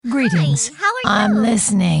Greetings. Hi, how are you? I'm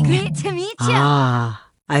listening. Great to meet you. Ah,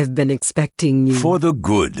 I've been expecting you. For the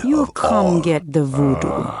good You of come all. get the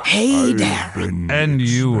voodoo. Hey there. And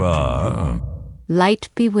you are? Light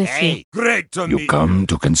be with Hey, great to You meet come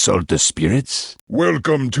to consult the spirits?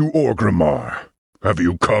 Welcome to Orgrimmar. Have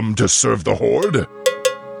you come to serve the Horde?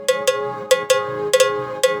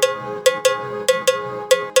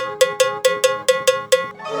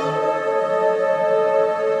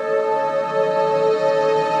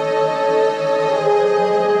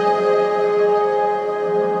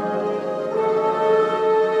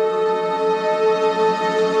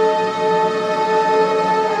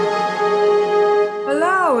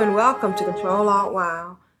 Hello and welcome to Ctrl Alt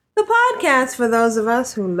WoW, the podcast for those of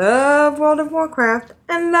us who love World of Warcraft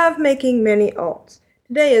and love making many alts.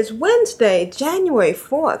 Today is Wednesday, January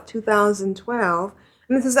 4th, 2012,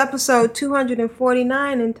 and this is episode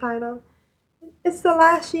 249 entitled, It's the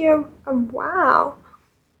Last Year of WoW.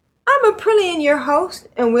 I'm Aprillian, your host,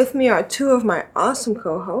 and with me are two of my awesome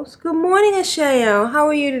co-hosts. Good morning, Ashayo. How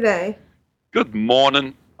are you today? Good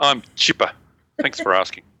morning. I'm Chipper. Thanks for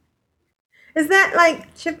asking. Is that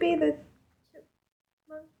like Chippy the...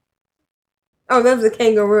 Oh, that was a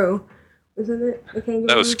kangaroo. Wasn't it? The kangaroo?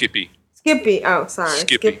 That was Skippy. Skippy. Oh, sorry.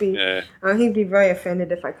 Skippy. Yeah. Oh, he'd be very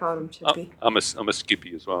offended if I called him Chippy. I'm a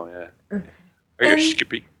Skippy as well. Yeah. Okay. Are you And-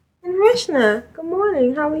 Skippy? And Rishna, good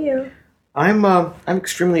morning. How are you? I'm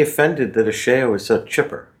extremely offended that Asheo is so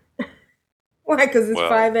chipper. Why? Because it's Well,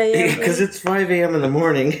 5 a.m.? Because it's 5 a.m. in the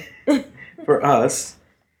morning for us.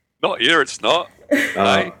 Not here. It's not.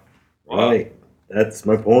 Hey, Right. That's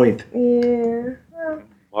my point. Yeah.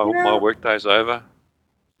 Well, my workday's over.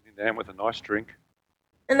 Sitting down with a nice drink,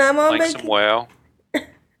 and I'm on playing some WoW,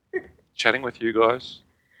 chatting with you guys.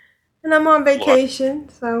 And I'm on vacation,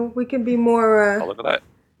 so we can be more... Oh, look at that.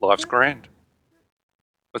 Life's grand.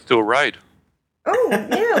 Let's do a raid. Oh,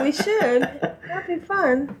 yeah, we should. That'd be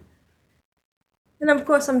fun. And of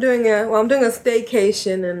course, I'm doing a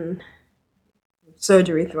staycation and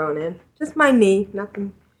surgery thrown in. Just my knee,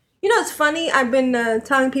 nothing. You know, it's funny. I've been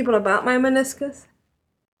telling people about my meniscus,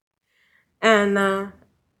 and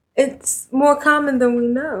it's more common than we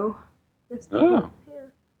know. Oh. Yeah.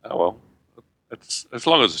 Oh well. It's as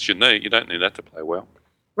long as it's your knee, you don't need that to play well.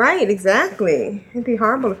 Right, exactly. It'd be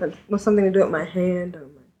horrible if it was something to do with my hand or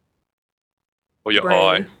my Or your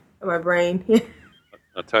brain. eye. Or my brain. Yeah.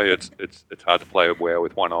 I tell you, it's hard to play WoW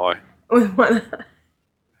with one eye. With one eye.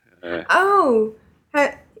 Yeah. Oh,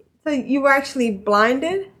 so you were actually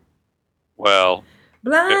blinded? Well,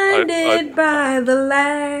 Blinded by the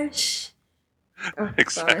lash. Oh,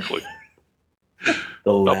 exactly. The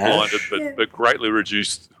Not lash. blinded, Yeah. but greatly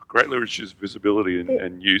reduced visibility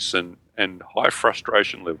and use and high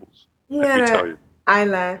frustration levels. He Let had me tell an you.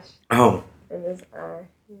 eyelash Oh, in his eye.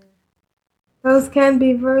 Yeah. Those can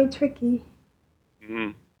be very tricky.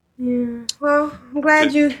 Mm, Yeah. Well, I'm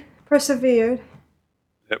glad you persevered.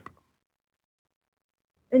 yep.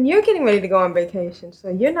 And you're getting ready to go on vacation, so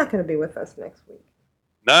you're not going to be with us next week.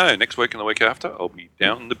 No, next week and the week after, I'll be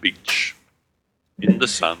down on the beach, in the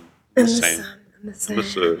sun, In in the the sand, sun, in the in the sand.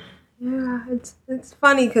 surf. Yeah, it's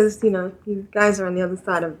funny because, you guys are on the other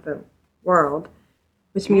side of the world,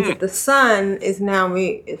 which means that the sun is now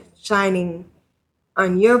is shining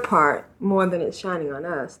on your part more than it's shining on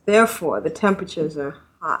us. Therefore, the temperatures are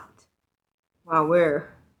hot while we're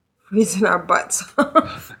freezing our butts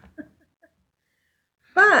off.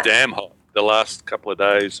 But, Damn hot. The last couple of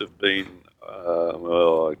days have been,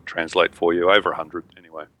 I translate for you, over 100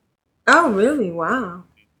 anyway. oh, really? Wow.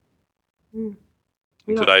 Mm.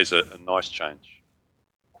 We don't- Today's a nice change.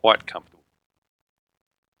 Quite comfortable.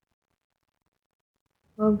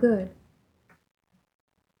 Well, good.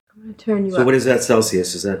 I'm going to turn you so up. what is that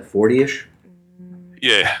Celsius? Is that 40-ish?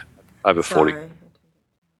 Yeah, over 40. Sorry.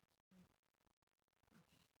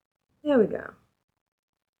 There we go.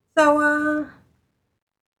 So,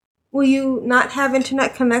 will you not have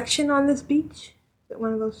internet connection on this beach? Is it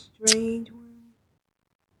one of those strange ones?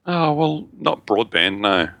 Oh, well, not broadband,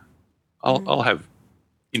 no. I'll have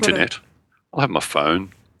internet. I'll have my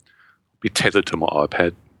phone. Be tethered to my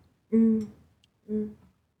iPad. Mm. Mm.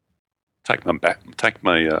 Take my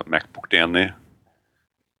MacBook down there.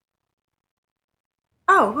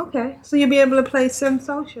 Oh, okay. So you'll be able to play Sim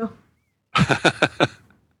Social.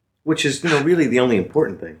 Which is, really the only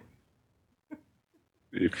important thing.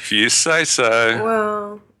 If you say so.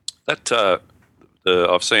 Well, That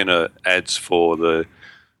I've seen ads for the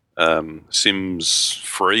Sims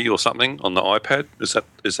Free or something on the iPad. Is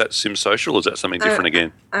that Sim Social? Or is that something different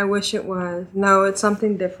again? I wish it was. No, it's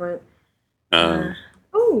something different.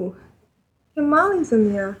 Oh, and Molly's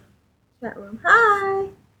in the chat room. Hi.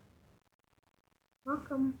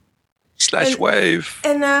 Welcome. Slash wave.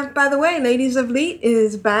 And by the way, Ladies of Leet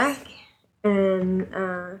is back and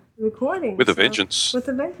recording. With a vengeance. With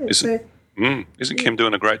a vengeance. Isn't Kim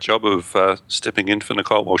doing a great job of stepping in for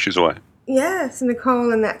Nicole while she's away? Yes,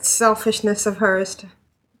 Nicole and that selfishness of hers to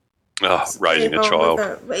raising a child.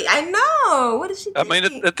 I know. What is she I mean,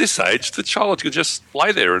 thinking? at this age, the child could just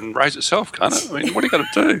lay there and raise itself, can't it? I mean, what are you going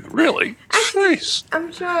to do, really? Jeez.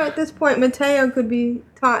 I'm sure at this point Mateo could be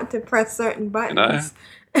taught to press certain buttons.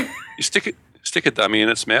 You stick a dummy in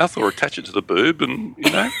its mouth or attach it to the boob and,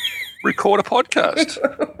 record a podcast.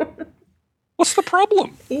 What's the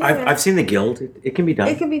problem? Yeah. I've seen the Guild. It can be done.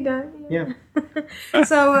 It can be done. Yeah.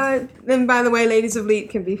 So, then by the way, Ladies of Leet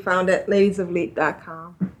can be found at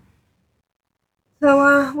ladiesofleet.com.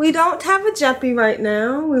 So, we don't have a Jeppy right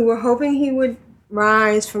now. We were hoping he would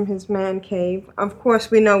rise from his man cave. Of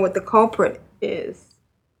course, we know what the culprit is.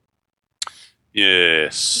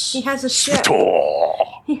 Yes. He has a ship.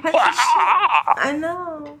 Oh. He has a ship. I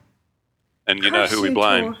know. And you know who we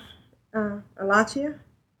blame? Alatia?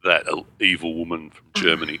 That evil woman from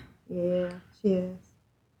Germany. Yeah, she is.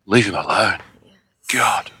 Leave him alone. Yes.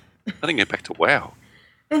 God. I think get back to WoW.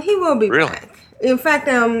 And he will be Really? back. In fact,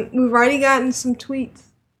 we've already gotten some tweets.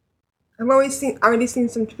 I've already seen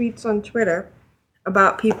some tweets on Twitter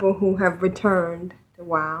about people who have returned to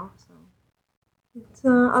WoW. So it's a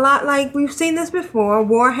lot like we've seen this before.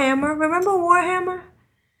 Warhammer. Remember Warhammer?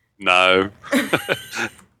 No.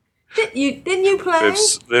 Didn't you play?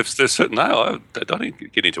 No, I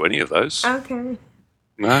don't get into any of those. Okay.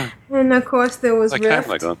 No. And of course there was They Rift.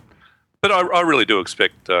 came, they gone. But I really do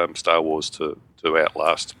expect Star Wars to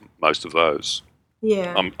outlast most of those.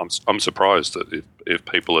 Yeah. I'm surprised that if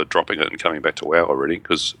people are dropping it and coming back to WoW already,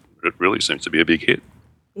 because it really seems to be a big hit.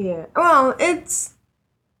 Yeah. Well, it's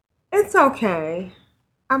okay.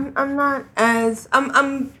 I'm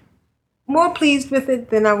more pleased with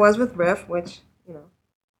it than I was with Rift, which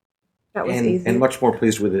that was easy. And much more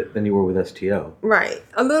pleased with it than you were with STO. Right.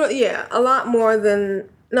 A lot more than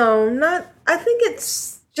I think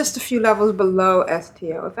it's just a few levels below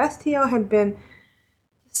STO. If STO had been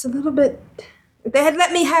just a little bit, if they had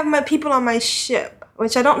let me have my people on my ship,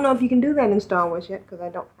 which I don't know if you can do that in Star Wars yet because I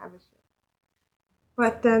don't have a ship.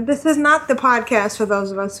 But this is not the podcast for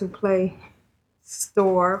those of us who play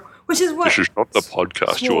Store, which is what This is not the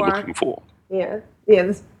podcast you're looking for. Yeah.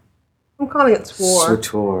 I'm calling it Swore.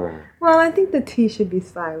 Swator. Well, I think the T should be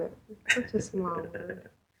silent. It's such a small word.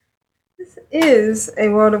 This is a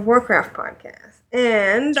World of Warcraft podcast.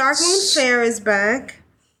 And Darkmoon Fair is back,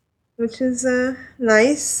 which is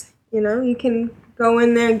nice. You can go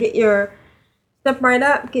in there and step right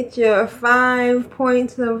up, get your 5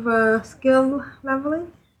 points of skill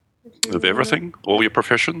leveling. Of everything? All your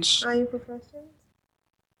professions? All your professions.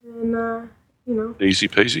 And, Easy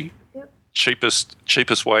peasy? Yep.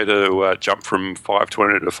 Cheapest way to jump from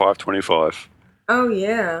 520 to 525. Oh,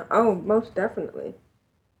 yeah. Oh, most definitely.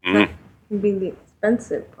 That can be the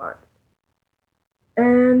expensive part.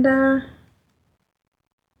 And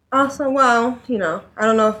also, well, I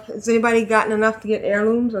don't know if has anybody gotten enough to get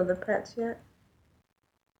heirlooms or the pets yet?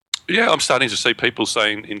 Yeah, I'm starting to see people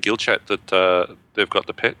saying in guild chat that they've got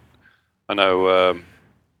the pet. I know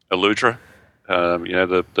Eludra,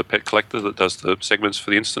 the pet collector that does the segments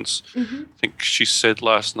for the instance. Mm-hmm. I think she said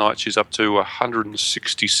last night she's up to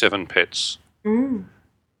 167 pets. Mm.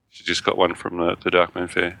 She just got one from the Darkmoon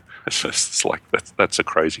Fair. It's like that's a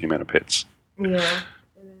crazy amount of pets. Yeah,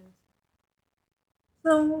 it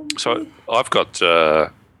is. So I've got.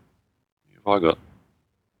 Have I got?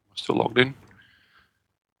 I'm still logged in.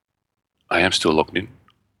 I am still logged in.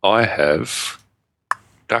 I have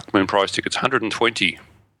Darkmoon prize tickets, 120.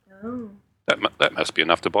 Oh. That must be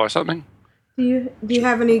enough to buy something. Do you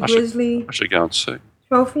have any Grizzly? I should go and see.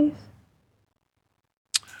 Trophies?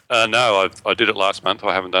 No, I did it last month.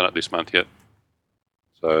 I haven't done it this month yet.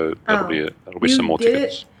 So that'll be some more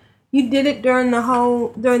tickets. You did it during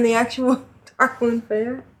the actual Darkmoon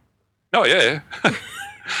Fair? Oh yeah.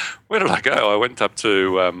 Where did I go? I went up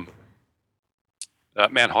to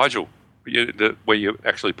Mount Hygel, where you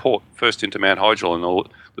actually port first into Mount Hygel, and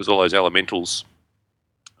there's all those elementals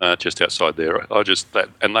just outside there.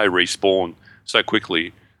 And they respawn so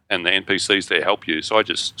quickly, and the NPCs there help you. So I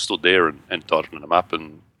just stood there and dotted them up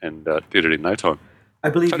and did it in no time. I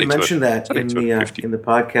believe you mentioned that in the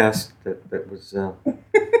podcast. That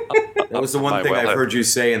was the one thing I've heard you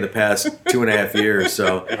say in the past 2.5 years.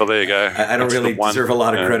 So well, there you go. I don't really deserve a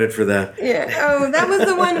lot of credit for that. Yeah. Oh, that was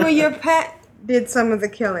the one where your pet did some of the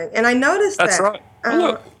killing, and I noticed That's that. right.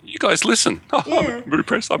 Look, you guys listen. Yeah. I'm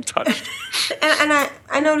impressed. I'm touched. and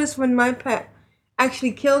I noticed when my pet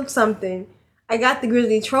actually killed something, I got the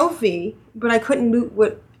grizzly trophy, but I couldn't loot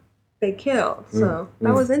what they killed. So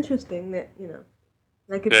that was interesting that, that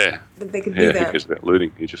they could do that. Yeah, who cares about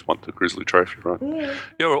looting? You just want the grizzly trophy, right? Yeah.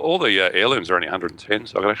 Yeah, well, all the heirlooms are only 110,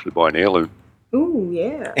 so I could actually buy an heirloom. Ooh,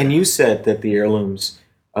 yeah. And you said that the heirlooms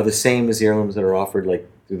are the same as the heirlooms that are offered like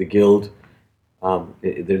through the guild.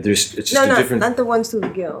 It's just a different. Not the ones through the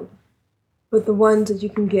guild, but the ones that you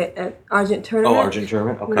can get at Argent Tournament. Oh, Argent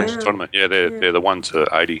Tournament. Okay. Yeah. Tournament. Yeah, they're the 1 to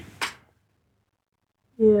 80.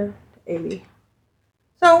 Yeah, 80.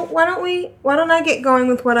 So why don't I get going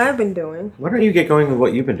with what I've been doing? Why don't you get going with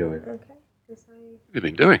what you've been doing? Okay. What have you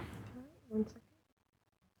been doing? 1 second.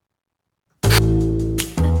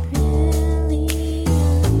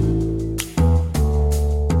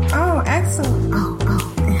 Oh, excellent. Oh,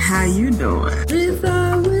 how you doing?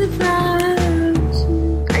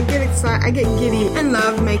 I get excited, I get giddy and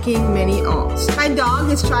love making mini alts. My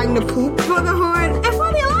dog is trying to poop for the Horde and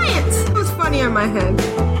for the Alliance. It was funny in my head.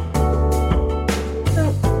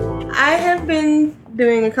 So, I have been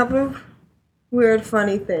doing a couple of weird,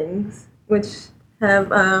 funny things, which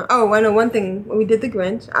have, I know one thing. We did the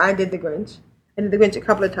Grinch. I did the Grinch. I did the Grinch a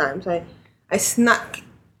couple of times. I snuck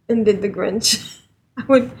and did the Grinch. I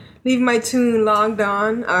would leave my tune logged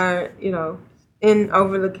on, in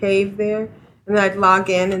over the cave there, and then I'd log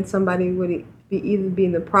in, and somebody would either be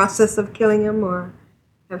in the process of killing him or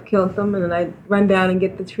have killed them, and then I'd run down and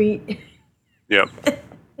get the treat. Yep.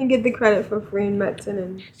 And get the credit for freeing medicine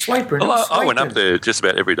and Swiper. Well, I went up there just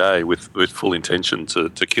about every day with full intention to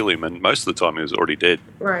kill him, and most of the time he was already dead.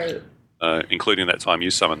 Right. Including that time you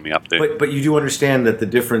summoned me up there. But you do understand that the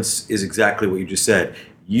difference is exactly what you just said.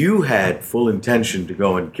 You had full intention to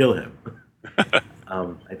go and kill him.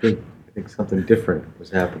 I think something different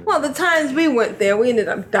was happening. Well, the times we went there, we ended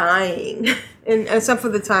up dying, and except for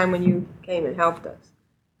the time when you came and helped us.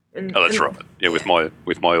 Oh, that's right. Yeah, with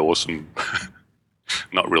my awesome,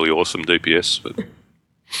 not really awesome DPS, but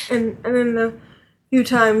and then the few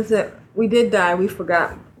times that we did die, we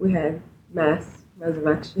forgot we had mass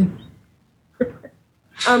resurrection.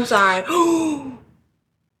 I'm sorry.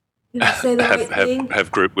 Did I say the right thing?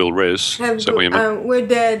 Have group will res. Is that what you mean? We're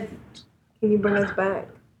dead. Can you bring us back?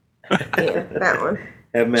 Yeah, that one.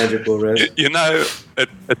 Have magical res.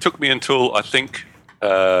 It took me until I think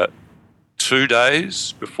 2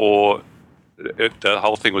 days before the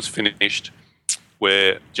whole thing was finished,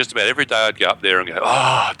 where just about every day I'd go up there and go,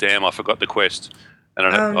 oh, damn, I forgot the quest. And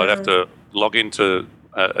I'd have to log into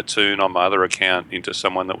a tune on my other account into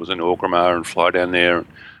someone that was in Orgrimmar and fly down there and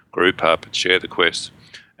group up and share the quest.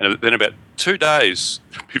 And then about 2 days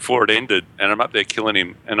before it ended, and I'm up there killing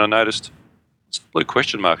him, and I noticed there's a blue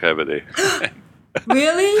question mark over there.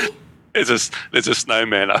 Really? There's a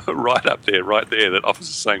snowman right up there, right there, that offers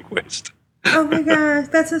the same quest. Oh my gosh,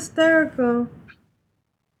 that's hysterical.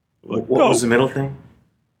 What was the middle thing?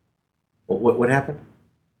 What happened?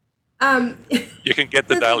 You can get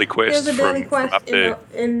the daily quest there's a daily from quest up there.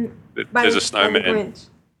 There's a snowman.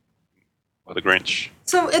 By the Grinch.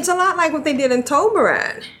 So it's a lot like what they did in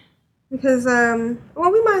Toberad. Because,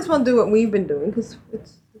 we might as well do what we've been doing, because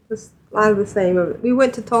it's a lot of the same. We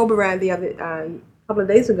went to Toberad the other couple of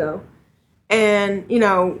days ago, and,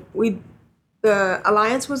 the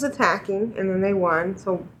Alliance was attacking, and then they won,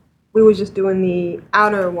 so we were just doing the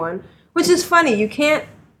outer one, which is funny. You can't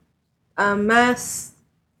mass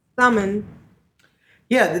summon.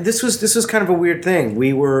 Yeah, this was kind of a weird thing.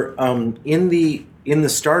 We were in the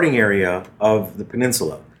starting area of the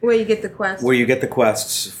peninsula. Where you get the quests. Where you get the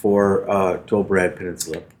quests for Tolbrad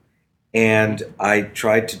Peninsula. And I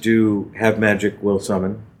tried to do Have Magic Will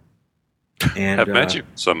Summon. And, Have Magic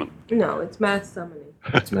Summon? No, it's mass summoning.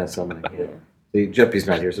 It's mass summoning, yeah. See, Jeppy's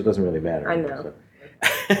not here, so it doesn't really matter. I know.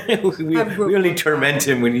 So. we only torment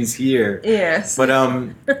him when he's here. Yes. But,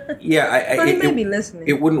 yeah. But he may be listening.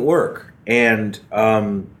 It wouldn't work. And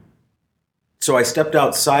so I stepped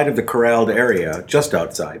outside of the corralled area, just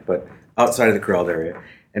outside, but outside of the corralled area,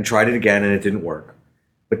 and tried it again, and it didn't work.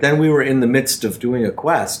 But then we were in the midst of doing a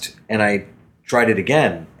quest, and I tried it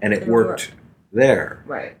again, and it worked there.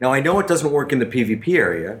 Right. Now, I know it doesn't work in the PvP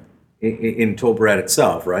area, in Tolbrad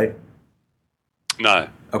itself, right? No.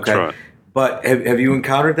 Okay. That's right. But have you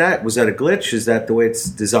encountered that? Was that a glitch? Is that the way it's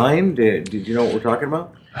designed? Did you know what we're talking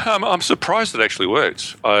about? I'm surprised it actually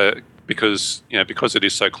worked. Because it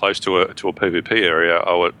is so close to a PvP area,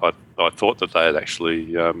 I thought that they had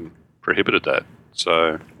actually prohibited that.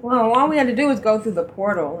 So. Well, all we had to do was go through the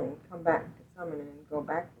portal and come back to summon and go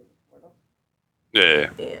back to the portal. Yeah.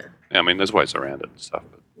 Yeah. I mean, there's ways around it and stuff.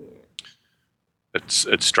 But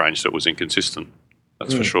it's strange that it was inconsistent.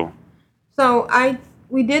 That's for sure. So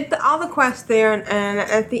we did all the quests there, and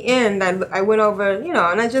at the end, I went over,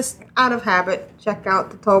 and I just, out of habit, checked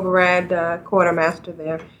out the Tolbarad quartermaster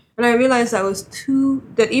there. And I realized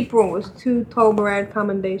that April was 2 Tolbarad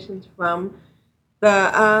commendations from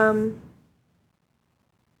the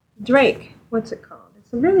Drake. What's it called?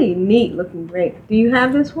 It's a really neat looking Drake. Do you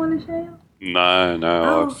have this one, Michelle? No.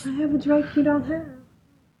 Oh, I have a Drake you don't have.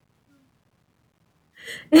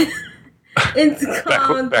 It's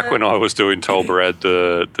called... Back when I was doing Tolbarad,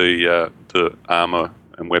 the armor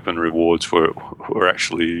and weapon rewards were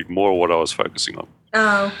actually more what I was focusing on.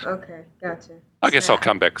 Oh, okay. Gotcha. I guess I'll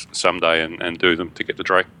come back someday and do them to get the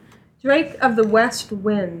Drake. Drake of the West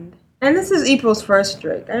Wind. And this is April's first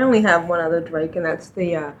Drake. I only have one other Drake, and that's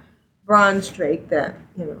the bronze Drake that,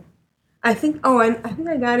 I think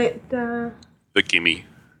I got it. The Gimme.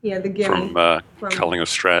 Yeah, the Gimme. From Culling of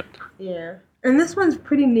Strat. Yeah. And this one's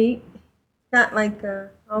pretty neat. Got like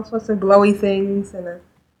all sorts of glowy things and a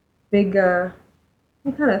big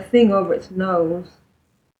some kind of thing over its nose.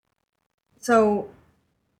 So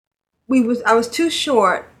I was too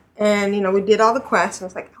short, and we did all the quests. And I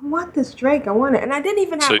was like, I want this Drake, I want it, and I didn't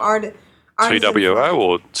even have TWO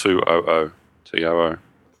or 200? TOO.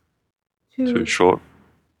 Too short.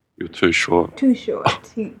 You're too short. Too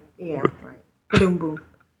short. Yeah, right. Boom, boom.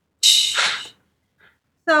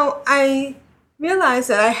 So I realized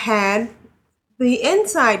that I had the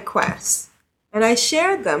inside quests, and I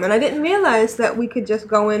shared them, and I didn't realize that we could just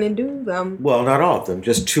go in and do them. Well, not all of them,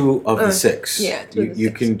 just 2 of the 6. Yeah, 2 of the 6.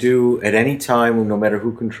 You can do at any time, no matter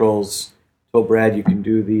who controls Tolbarad, you can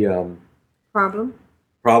do the problem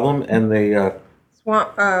and the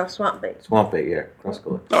swamp bait. Swamp bait, yeah,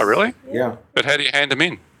 cross-color. Oh, really? Yeah. But how do you hand them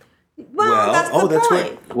in? Well, that's the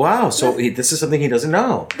point. Wow, so this is something he doesn't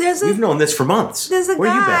know. We've known this for months. There's a Where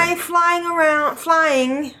guy you been?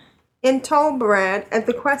 flying in Tolbarad at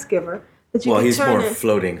the quest giver. He's more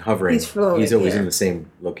floating, hovering. He's floating. He's always in the same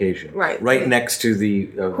location. Right next to the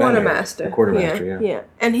quartermaster. The quartermaster, yeah.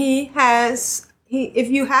 And if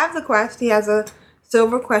you have the quest, he has a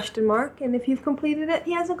silver question mark, and if you've completed it,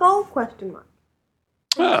 he has a gold question mark.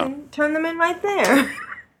 You can turn them in right there.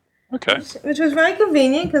 Okay. Which was very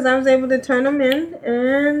convenient because I was able to turn them in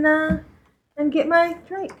and get my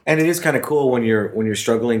Drake. And it is kind of cool when you're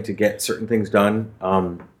struggling to get certain things done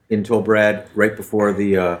in Tolbarad right before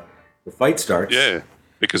the fight starts. Yeah,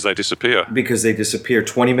 because they disappear.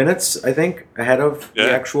 20 minutes, I think, ahead of the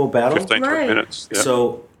actual battle. 15, 20 minutes. Yeah.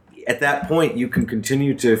 So at that point, you can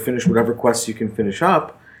continue to finish whatever quests you can finish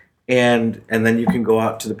up, and then you can go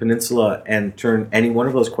out to the peninsula and turn any one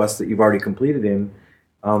of those quests that you've already completed in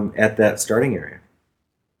at that starting area.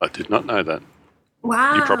 I did not know that.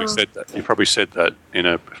 Wow. You probably said that in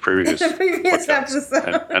a previous episode.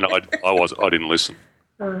 And I didn't listen.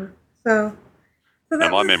 So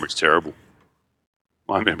my memory's terrible.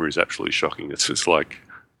 My memory is absolutely shocking. It's just like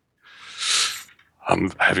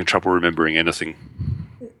I'm having trouble remembering anything.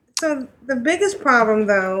 So the biggest problem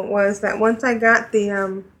though was that once I got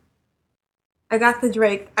the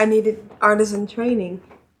Drake, I needed artisan training,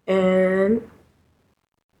 and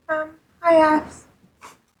I asked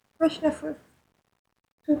Krishna for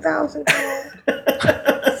 2,000 gold.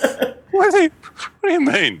 What do you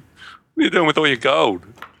mean? What are you doing with all your gold?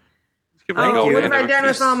 What have I done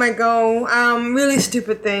with all my gold? Really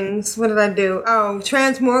stupid things. What did I do? Oh,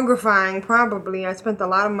 transmogrifying, probably. I spent a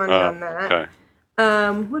lot of money on that. Okay.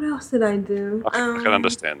 What else did I do? I can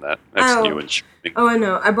understand that. That's new and shocking. Oh, I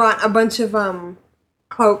know. I bought a bunch of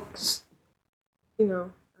cloaks.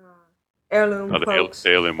 Heirloom cloaks.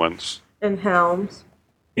 Heirloom ones. And helms.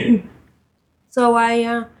 So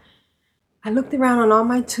I looked around on all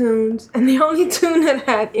my tunes, and the only tune that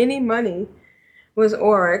had any money was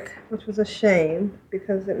Auric, which was a shame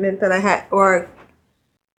because it meant that I had Auric.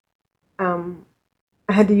 I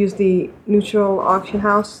had to use the neutral auction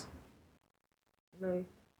house. I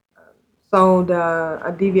sold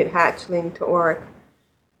a deviant hatchling to Auric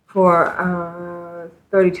for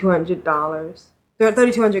 $3,200,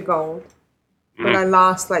 3,200 gold. But I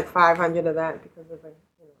lost like 500 of that because of the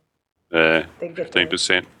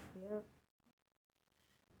 15%. Yeah.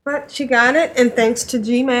 But she got it, and thanks to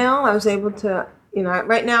Gmail, I was able to.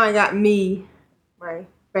 Right now I got my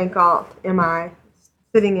bank alt MI,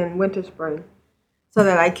 sitting in Winter Spring, so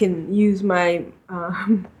that I can use my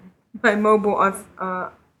my mobile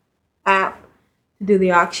app to do the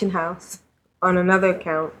auction house on another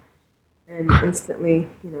account, and instantly,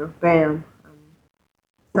 bam, I'm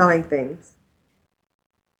selling things.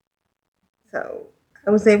 So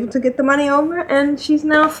I was able to get the money over, and she's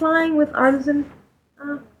now flying with artisan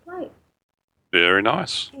flight. Very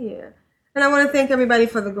nice. Yeah. And I want to thank everybody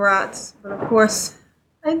for the grats, but of course,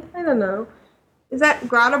 I don't know. Is that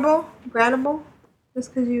gradable?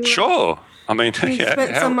 Just because you Sure. I mean, You yeah,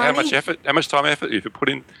 spent how some much money? effort, how much time and effort you put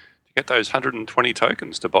in to get those 120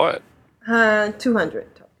 tokens to buy it? 200.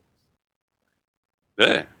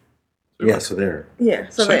 Yeah. Yeah, so there. Yeah,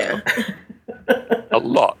 so Super. there. A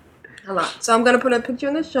lot. A lot. So I'm gonna put a picture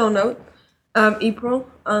in the show note of April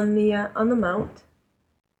on the mount.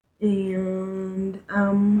 And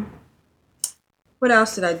what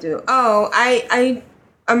else did I do? Oh,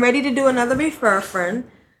 I'm ready to do another refer a friend.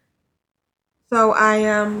 So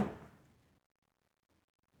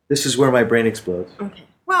This is where my brain explodes. okay.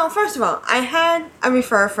 Well, first of all, I had a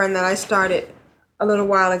refer a friend that I started a little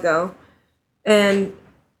while ago,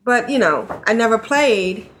 but I never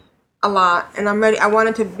played a lot, and I'm ready. I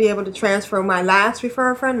wanted to be able to transfer my last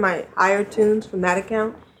refer a friend, my higher tunes from that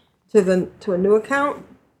account to a new account.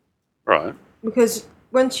 Right. Because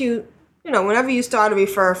once whenever you start a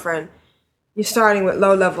refer a friend, you're starting with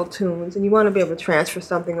low level tunes, and you want to be able to transfer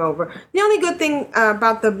something over. The only good thing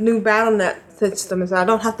about the new BattleNet system is that I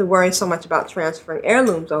don't have to worry so much about transferring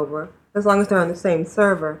heirlooms over, as long as they're on the same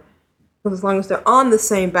server. Because as long as they're on the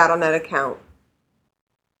same BattleNet account,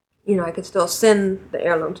 I could still send the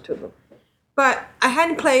heirlooms to them. But I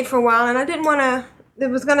hadn't played for a while, and I didn't want to. It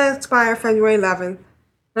was going to expire February 11th.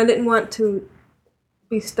 And I didn't want to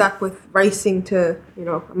be stuck with racing to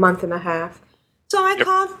a month and a half. So I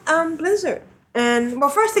called Blizzard, and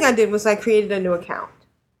first thing I did was I created a new account.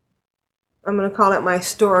 I'm gonna call it my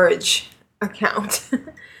storage account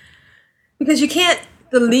because you can't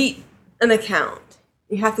delete an account.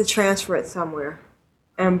 You have to transfer it somewhere.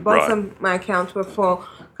 And both of my accounts were full.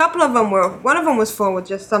 A couple of them were. One of them was full with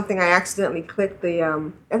just something I accidentally clicked the.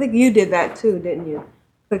 I think you did that too, didn't you?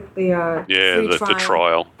 Click the. Free the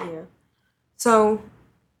trial. Yeah. So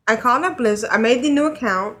I called up Blizzard. I made the new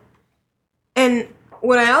account. And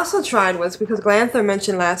what I also tried was, because Glanther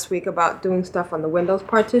mentioned last week about doing stuff on the Windows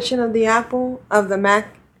partition of the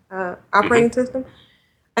Mac operating system.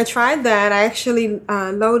 I tried that. I actually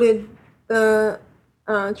loaded the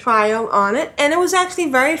trial on it, and it was actually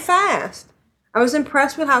very fast. I was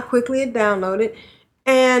impressed with how quickly it downloaded.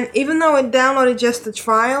 And even though it downloaded just the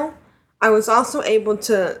trial, I was also able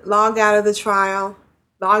to log out of the trial,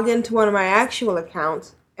 log into one of my actual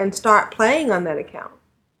accounts, and start playing on that account.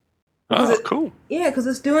 Cool. Yeah, because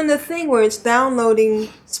it's doing the thing where it's downloading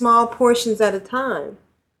small portions at a time.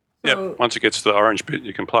 So, Once it gets to the orange bit,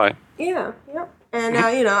 you can play. Yeah. And,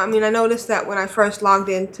 I noticed that when I first logged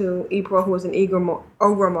into April, who was an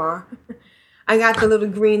Ogrimmar, I got the little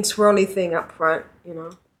green swirly thing up front,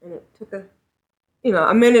 and it took a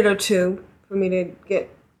minute or two for me to get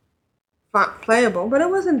playable, but it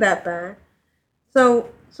wasn't that bad. So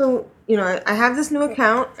I have this new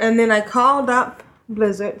account, and then I called up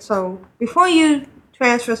Blizzard. So before you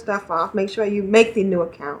transfer stuff off, make sure you make the new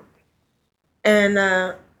account. And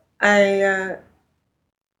I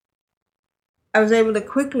was able to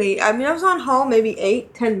quickly. I was on hold maybe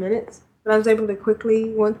 8-10 minutes, but I was able to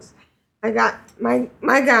quickly, once I got my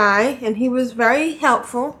guy, and he was very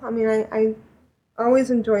helpful. I always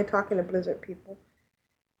enjoy talking to Blizzard people,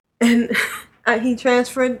 and he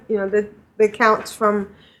transferred the accounts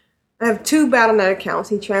from. I have 2 BattleNet accounts.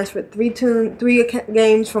 He transferred 3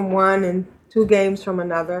 games from one and 2 games from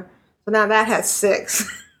another. So now that has 6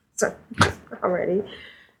 already.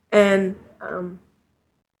 And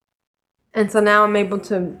so now I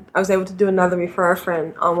was able to do another refer a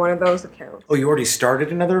friend on one of those accounts. Oh, you already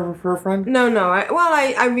started another refer a friend? No.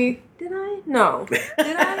 Did I? No. Did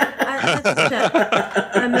I? Let's check.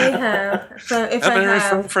 I may have. So if How many I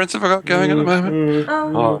have. referral friends have I got going at the moment?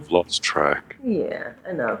 Oh, I've lost track. yeah,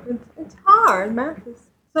 I know. It's hard, math is.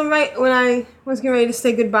 So right when I was getting ready to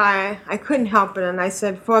say goodbye, I couldn't help it, and I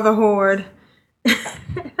said, "For the Horde."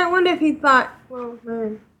 I wonder if he thought, well,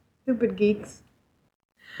 man, stupid geeks.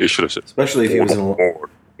 You should have said. Especially if he was Horde.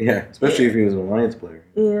 especially if he was an Alliance player.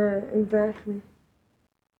 Yeah, exactly.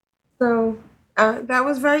 So that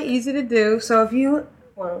was very easy to do. So if you're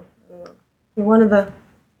one of the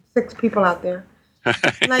 6 people out there,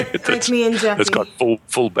 like me and Jeffy. It's got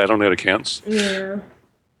full BattleNet accounts. Yeah.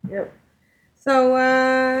 Yep. So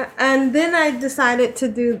and then I decided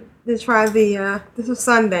to try the this was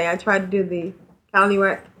Sunday. I tried to do the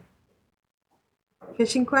Caliwek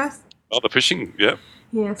fishing quest. Oh, the fishing, yeah.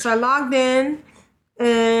 Yeah. So I logged in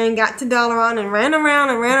and got to Dalaran and ran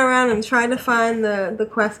around and tried to find the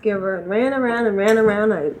quest giver and ran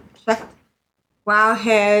around. I checked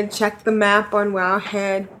Wowhead, checked the map on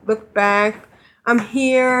Wowhead, looked back. I'm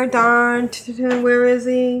here, darn, where is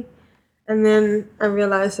he? And then I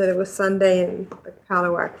realized that it was Sunday and the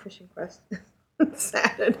Caliwek fishing quest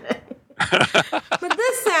Saturday. But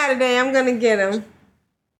this Saturday, I'm going to get him.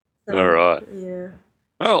 So, All right. Yeah.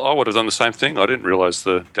 Well, I would have done the same thing. I didn't realise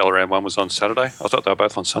the Dalaran one was on Saturday. I thought they were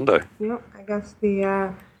both on Sunday. Yep. I guess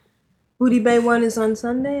the Booty Bay one is on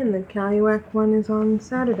Sunday and the Caluac one is on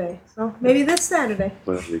Saturday. So maybe this Saturday.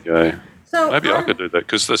 There you go. So Maybe I could do that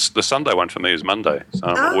because the Sunday one for me is Monday, so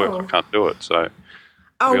I'm at work. I can't do it. So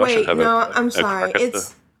Oh maybe I should wait, have no, a I'm crack sorry. at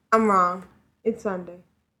the- I'm wrong. It's Sunday.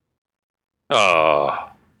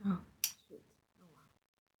 Oh,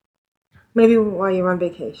 Maybe while you're on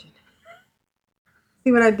vacation.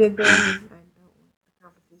 See what I did there? I don't want the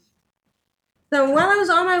competition. So while I was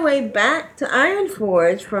on my way back to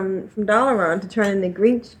Ironforge from Dalaran to turn in the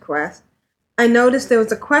Greek quest, I noticed there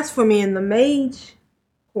was a quest for me in the mage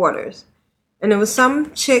quarters. And there was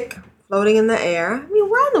some chick floating in the air. I mean,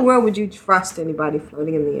 why in the world would you trust anybody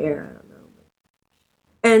floating in the air? I don't know.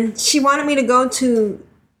 And she wanted me to go to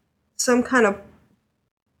some kind of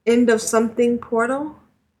end of something portal.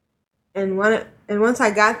 And once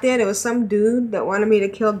I got there was some dude that wanted me to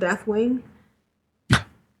kill Deathwing.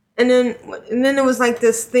 And then there was like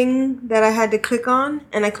this thing that I had to click on,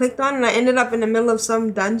 and I clicked on, and I ended up in the middle of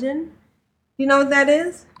some dungeon. You know what that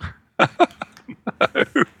is? no.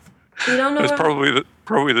 You don't know? It's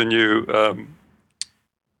probably the new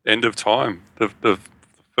End of Time, the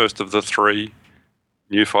first of the 3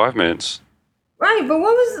 new 5-mans. Right, but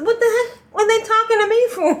what the heck were they talking to me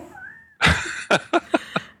for?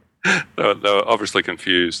 They were obviously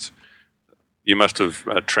confused. You must have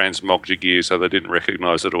transmogged your gear so they didn't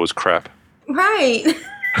recognise that it was crap. Right.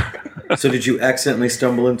 So did you accidentally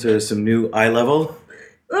stumble into some new eye level?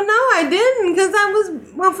 Well, no, I didn't, because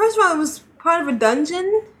first of all, it was part of a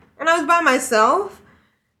dungeon, and I was by myself,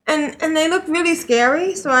 and they looked really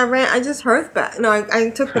scary, so I just hearthed back. No,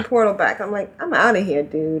 I took the portal back. I'm like, I'm out of here,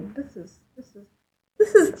 dude. This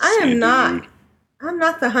is, I'm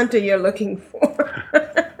not the hunter you're looking for.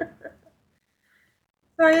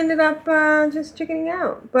 So I ended up just chickening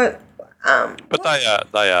out. But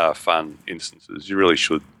they are fun instances. You really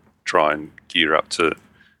should try and gear up to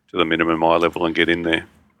the minimum eye level and get in there.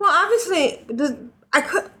 Well, obviously, I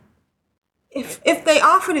could. If they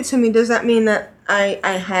offered it to me, does that mean that I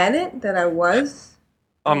had it? That I was?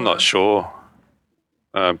 I'm not sure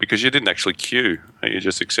because you didn't actually queue. You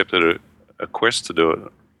just accepted a quest to do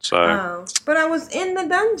it. So, but I was in the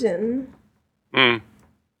dungeon.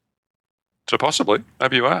 So possibly,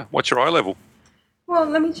 maybe you are. What's your eye level? Well,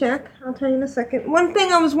 let me check. I'll tell you in a second. One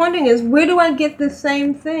thing I was wondering is, where do I get the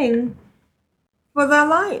same thing for the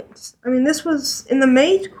Alliance? I mean, this was in the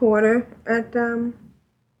Mage Quarter at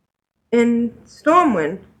in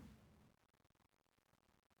Stormwind.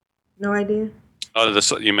 No idea. Oh,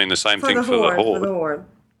 you mean the same thing for the Horde? For the Horde.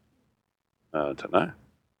 I don't know.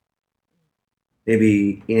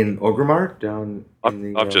 Maybe in Orgrimmar down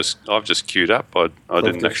in the. I've just queued up. I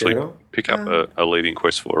didn't actually Shadow? pick up a leading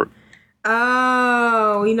quest for it.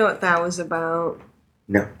 Oh, you know what that was about.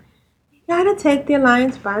 No. You gotta take the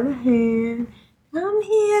Alliance by the hand. Come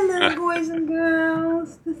here, little boys and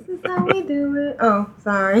girls. This is how we do it. Oh,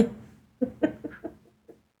 sorry.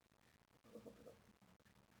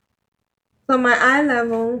 So my eye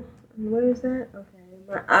level, where is that? Okay,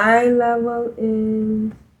 my eye level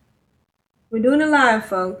is. We're doing it live,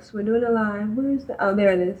 folks. We're doing it live. Where's the? Oh,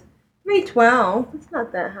 there it is. 312. It's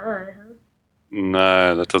not that high, huh?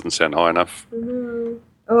 No, that doesn't sound high enough. Mm-hmm.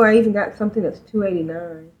 Oh, I even got something that's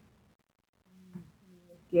 289.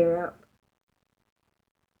 Gear up.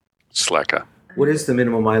 Slacker. What is the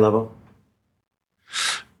minimum eye level?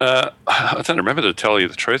 I don't remember to tell you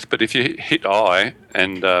the truth, but if you hit I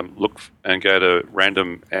and look and go to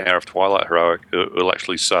random Hour of Twilight Heroic, it'll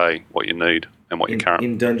actually say what you need and what you can't.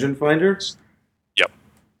 In Dungeon Finder? Yep.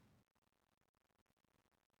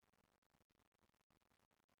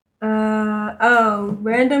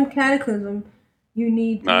 Random Cataclysm, you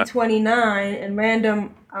need 329, and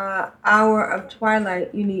random Hour of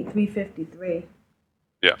Twilight, you need 353.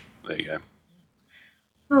 Yeah, there you go.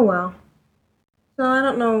 Oh well. So I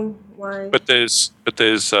don't know why. But there's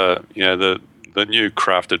the new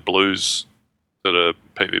crafted blues that are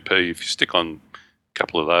PvP. If you stick on a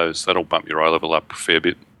couple of those, that'll bump your eye level up a fair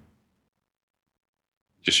bit.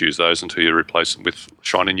 Just use those until you replace them with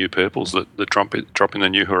shiny new purples that drop in the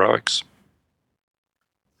new heroics.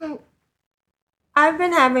 So I've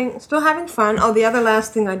been still having fun. Oh, the other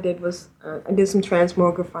last thing I did was I did some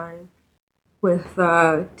transmogrifying with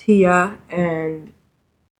Tia and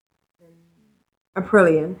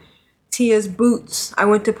Aprillian. Tia's boots, I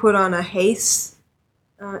went to put on a haste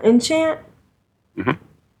enchant,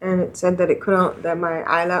 and it said that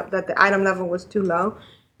that the item level was too low,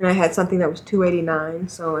 and I had something that was 289.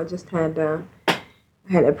 So I just had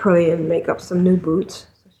Aprillian make up some new boots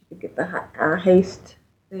so she could get the haste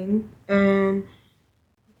thing. And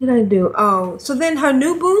what did I do? Oh, so then her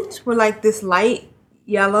new boots were like this light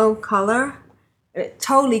yellow color. And it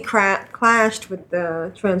totally clashed with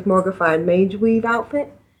the transmogrified mage weave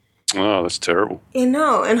outfit. Oh, that's terrible. You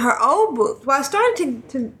know, and her old boots. Well, I started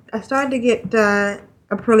to get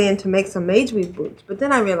Aprillian to make some mage weave boots, but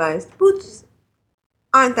then I realized boots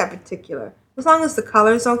aren't that particular. As long as the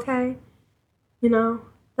color's okay, you know,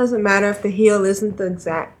 doesn't matter if the heel isn't the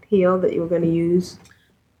exact heel that you were going to use.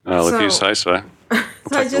 Oh, if you say so. I'll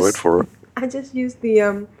take the word for it. I just used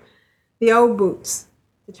the old boots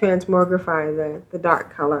to transmogrify the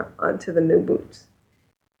dark color onto the new boots.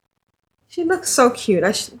 She looks so cute.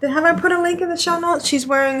 Have I put a link in the show notes? She's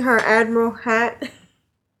wearing her Admiral hat.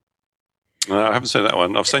 No, I haven't seen that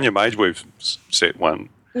one. I've seen your Mage Weave set one.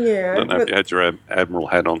 Yeah. I don't know if you had your Admiral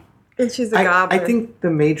hat on. And she's a goblin. I think the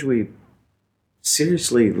Mage Weave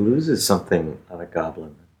seriously loses something on a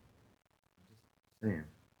goblin. Man.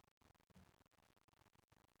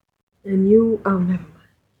 And you... Oh, never mind.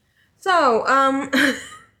 So,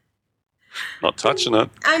 Not touching it.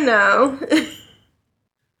 I know.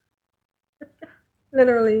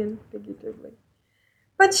 Literally and figuratively.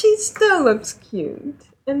 But she still looks cute.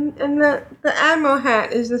 And the Admiral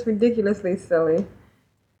hat is just ridiculously silly.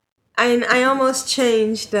 I almost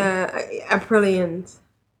changed Aprillian's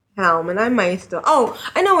helm, and I might still... Oh,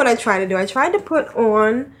 I know what I tried to do. I tried to put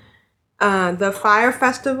on the Fire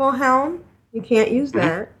Festival helm. You can't use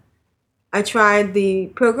that. I tried the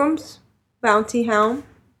Pilgrim's Bounty helm.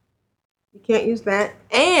 You can't use that.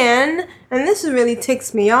 And this really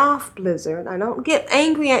ticks me off, Blizzard. I don't get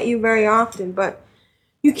angry at you very often, but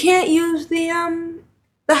you can't use the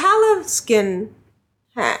Hallow skin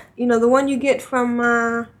hat. You know, the one you get from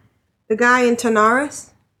the guy in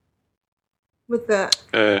Tanaris? With the...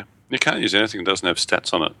 you can't use anything that doesn't have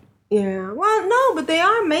stats on it. Yeah. Well, no, but they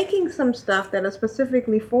are making some stuff that are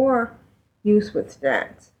specifically for use with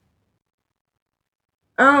stats.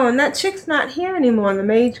 Oh, and that chick's not here anymore in the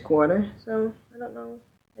Mage Quarter, so I don't know.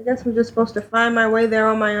 I guess I'm just supposed to find my way there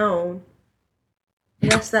on my own. I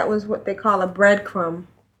guess that was what they call a breadcrumb.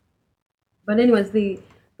 But anyways, the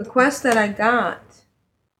quest that I got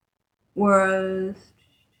was...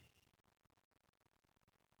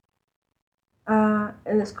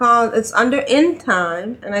 and it's under End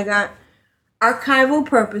Time, and I got archival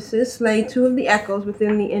purposes, slay 2 of the echoes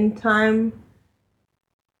within the End Time.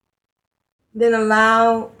 Then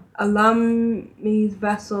allow alumni's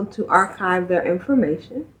vessel to archive their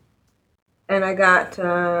information. And I got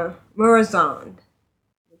Murazond,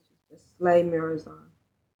 which is just slay Murazond.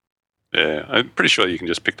 Yeah, I'm pretty sure you can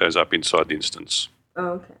just pick those up inside the instance. Oh,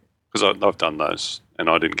 okay. Because I've done those, and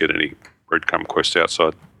I didn't get any breadcrumb quests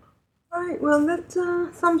outside. All right, well, that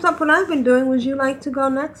sums up what I've been doing. Would you like to go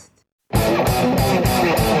next?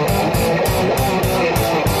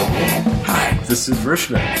 Hi, this is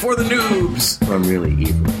Vrishna for the noobs. I'm really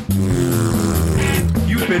evil.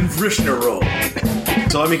 You've been Vrishna rolled.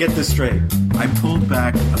 So let me get this straight. I pulled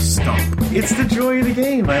back a stump. It's the joy of the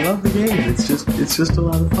game. I love the game. It's just a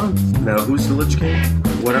lot of fun. Now, who's the Lich King?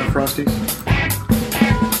 What are Frosties?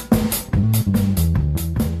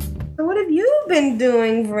 So what have you been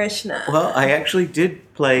doing, Vrishna? Well, I actually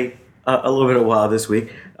did play a little bit of WoW this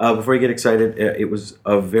week. Before you get excited, it was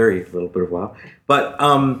a very little bit of WoW. But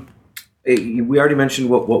we already mentioned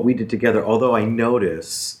what we did together, although I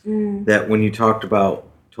notice that when you talked about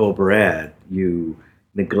Tolbarad, you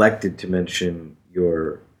neglected to mention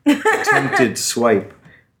your attempted swipe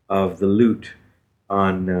of the loot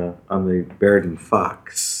on the Baradin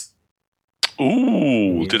Fox.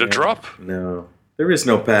 Ooh, did it drop? No. There is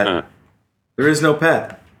no pet. There is no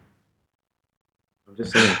pet. I'm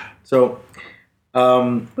just saying. So...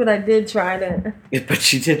 but I did try to. But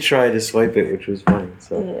she did try to swipe it, which was funny.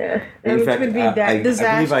 So Yeah. in Which fact, would be disastrous.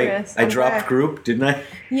 I believe I dropped group, didn't I?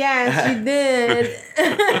 Yes, you did.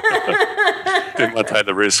 Didn't want to take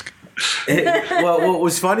the risk. Well, what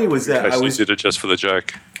was funny was that I was did it just for the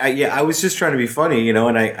joke. I was just trying to be funny, and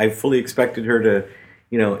I fully expected her to,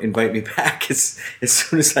 invite me back as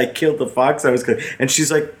soon as I killed the fox. I was gonna, and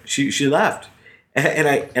she's like, she left, and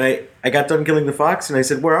I got done killing the fox, and I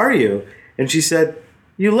said, "Where are you?" And she said,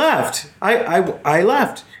 "You left. I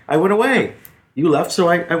left. I went away. You left, so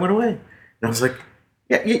I went away." And I was like,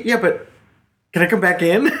 yeah, but can I come back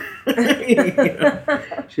in?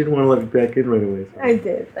 She didn't want to let me back in right away. So. I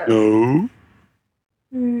did. No.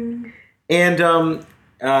 And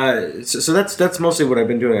so that's mostly what I've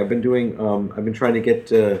been doing. I've been trying to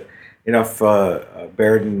get enough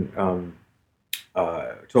Baradin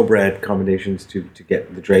Tolbarad commendations to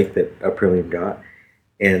get the Drake that Aprillian got.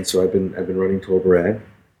 And so I've been running Tolbarad,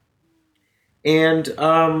 and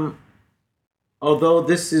Although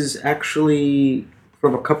this is actually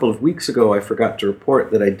from a couple of weeks ago, I forgot to report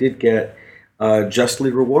that I did get justly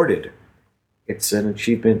rewarded. It's an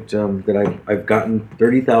achievement that I've gotten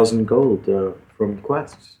 30,000 gold from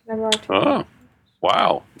quests. Oh,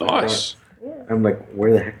 wow. Nice. I'm like,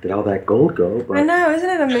 where the heck did all that gold go? But I know, isn't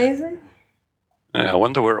it amazing? Yeah, I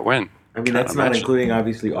wonder where it went. I mean, that's not including,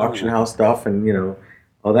 obviously, auction house stuff and,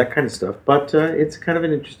 all that kind of stuff. But it's kind of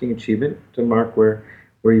an interesting achievement to mark where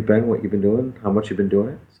you've been, what you've been doing, how much you've been doing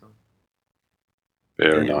it. So.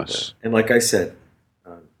 Very nice. And like I said,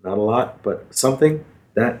 not a lot, but something.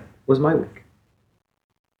 That was my week.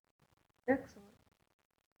 Excellent.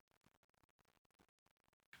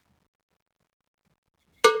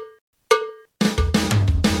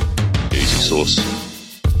 Easy sauce.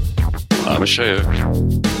 I'm a Sheo.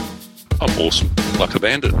 I'm awesome. Like a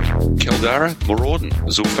bandit. Caldara, Maraudon,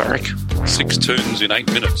 Zul'Farrak. 6 turns in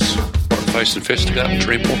 8 minutes. Face Investigator,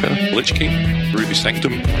 Dreamwalker, Lich King, Ruby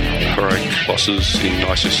Sanctum, Heroic Bosses in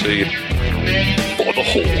ICC for the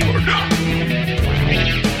Horde.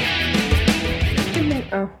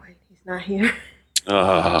 Oh, wait, he's not here.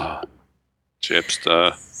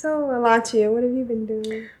 Chipster. So, Alachia, what have you been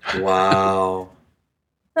doing? Wow.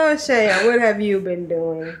 So, Shea, what have you been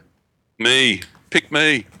doing? Me. Pick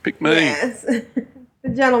me. Pick me. Yes. The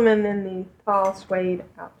gentleman in the tall suede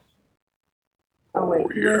outfit. Oh, wait,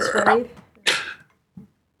 you're suede?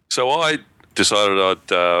 So I decided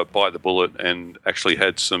I'd bite the bullet and actually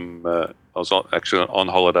had some. I was actually on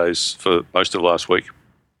holidays for most of last week,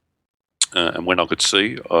 and when I could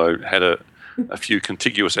see, I had a few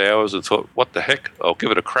contiguous hours and thought, "What the heck? I'll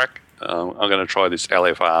give it a crack. I'm going to try this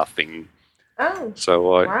LFR thing." Oh,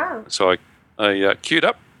 so I queued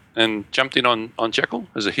up and jumped in on Jekyll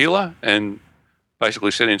as a healer, and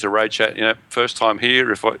basically said into raid chat, first time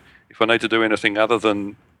here. If I need to do anything other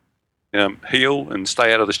than heal and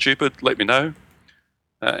stay out of the stupid, let me know.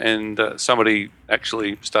 And somebody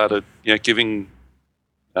actually started, giving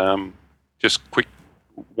just quick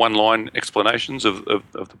one-line explanations of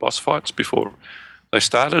the boss fights before they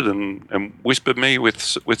started, and whispered me with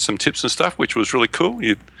some tips and stuff, which was really cool.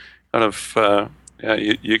 You kind of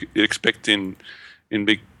you expect in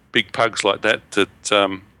big pugs like that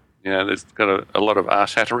there's got a lot of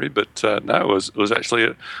arse hattery, but no, it was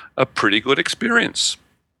actually a pretty good experience.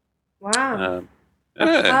 Wow.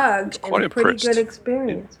 Yeah, pug it's quite and a pretty impressed. good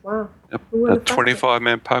experience. Wow. A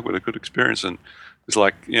 25-man pug with a good experience, and it's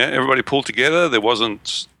like everybody pulled together. There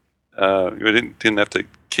wasn't we didn't have to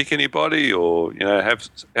kick anybody or have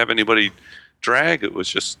anybody drag. It was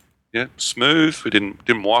just smooth. We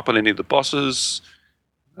didn't wipe on any of the bosses.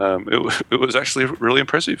 It was actually really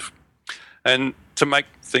impressive. And to make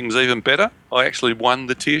things even better, I actually won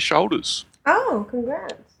the tier shoulders. Oh,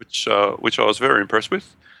 congrats! Which I was very impressed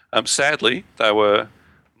with. Sadly, they were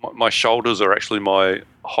my shoulders are actually my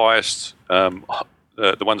highest.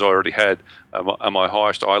 The ones I already had are my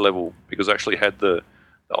highest eye level because I actually had the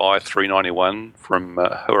eye 391 from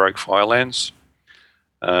Heroic Firelands,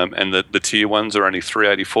 and the tier ones are only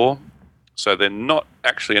 384. So they're not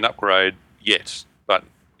actually an upgrade yet. But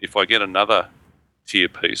if I get another tier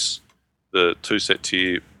piece, the 2-set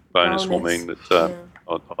tier bonus will mean that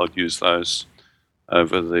I'd use those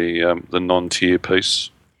over the non-tier piece.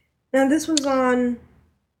 Now this was on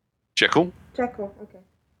Jekyll. Jekyll, okay.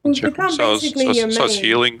 Who's become basically your main. So I was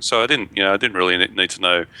healing. So I didn't really need to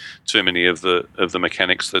know too many of the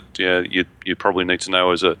mechanics that you probably need to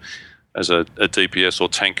know as a DPS or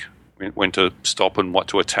tank, when to stop and what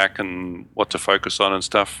to attack and what to focus on and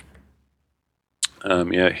stuff.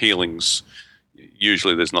 Healings.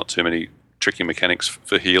 Usually there's not too many tricky mechanics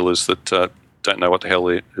for healers that don't know what the hell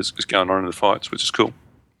is going on in the fights, which is cool.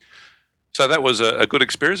 So that was a good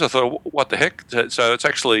experience. I thought, what the heck? So it's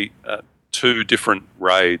actually 2 different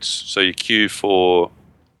raids. So you queue for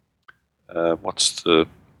what's the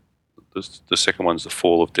second one's the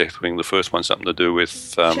Fall of Deathwing. The first one's something to do with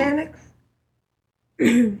Shanix?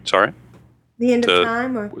 Sorry? The end of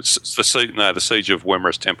time? Or? The Siege of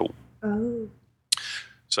Wemmer's Temple. Oh.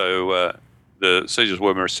 So the Siege of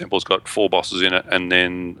Wemmer's Temple's got 4 bosses in it, and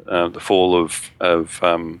then the Fall of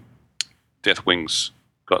Deathwing's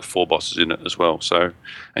got 4 bosses in it as well. So,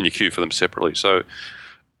 and you queue for them separately. So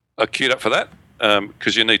I queued up for that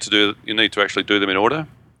because you need to actually do them in order.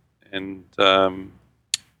 And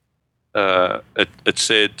it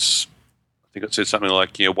said, I think it said something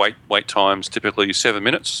like wait times typically 7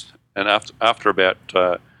 minutes, and after about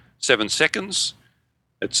 7 seconds,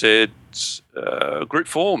 it said group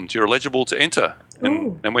formed. You're eligible to enter,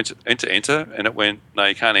 and went to enter, and it went, no,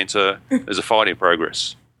 you can't enter. There's a fight in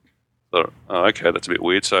progress. So, okay, that's a bit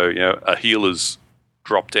weird. So a healer's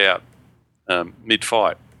dropped out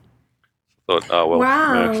mid-fight. thought, oh well.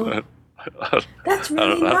 Wow. That's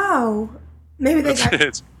really low. Maybe they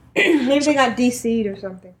got maybe they got DC'd or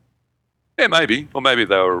something. Yeah, maybe, or maybe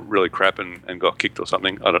they were really crap and got kicked or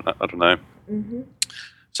something. I don't know. Mm-hmm.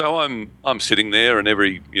 So I'm sitting there, and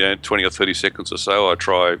every 20 or 30 seconds or so, I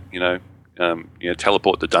try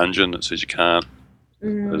teleport the dungeon. It says you can't.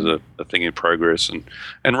 There's a thing in progress,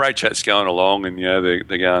 and raid chat's going along, and they're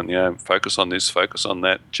going focus on this, focus on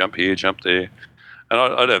that, jump here, jump there, and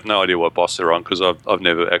I'd have no idea what boss they're on because I've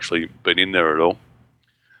never actually been in there at all.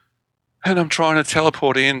 And I'm trying to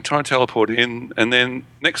teleport in, and then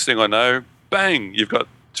next thing I know, bang! You've got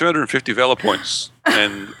 250 Valor points,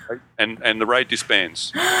 and the raid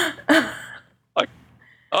disbands. Like,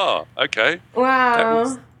 oh, okay.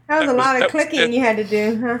 Wow. That was a lot of clicking you had to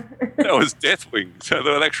do, huh? That was Deathwing. So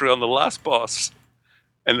they were actually on the last boss,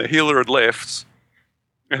 and the healer had left,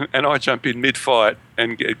 and I jump in mid-fight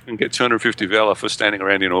and get 250 Valor for standing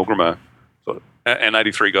around in Orgrimmar, and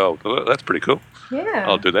 83 gold. Well, that's pretty cool. Yeah.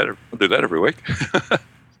 I'll do that every week.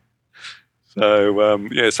 So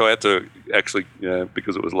so I had to actually,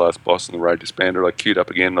 because it was the last boss and the raid disbanded, I queued up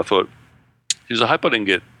again. And I thought, I hope I didn't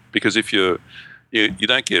get, because if you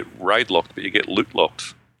don't get raid locked, but you get loot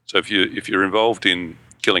locked. So if you're involved in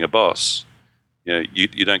killing a boss,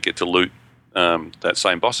 you don't get to loot that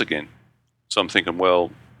same boss again. So I'm thinking,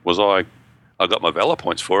 well, I got my Valor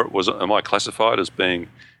points for it. Am I classified as being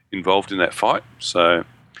involved in that fight? So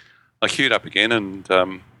I queued up again and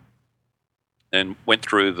went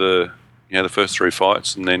through the first 3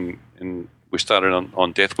 fights, and we started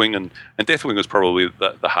on Deathwing, and Deathwing was probably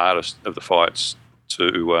the hardest of the fights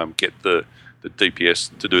to get the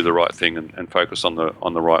DPS to do the right thing and focus on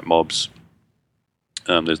the right mobs.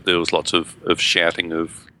 There was lots of shouting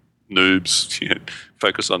of noobs,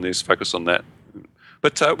 focus on this, focus on that.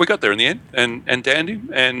 But we got there in the end and downed him,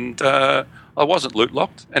 and I wasn't loot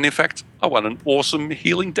locked, and in fact I won an awesome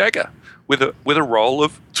healing dagger with a roll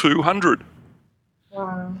of 200.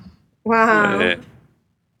 Wow. Yeah.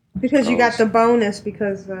 Because you got the bonus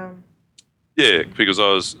because. Yeah, because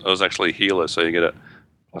I was actually a healer, so you get a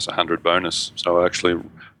plus 100 bonus. So I actually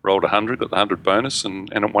rolled 100, got the 100 bonus, and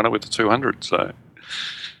won it with the 200. So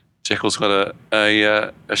Jekyll's got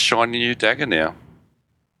a shiny new dagger now,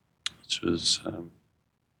 which was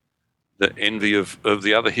the envy of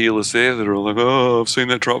the other healers there that are like, oh, I've seen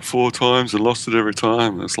that drop 4 times and lost it every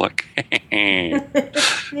time. And it's like, Nino.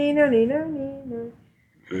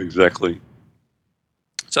 Exactly.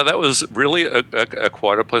 So that was really a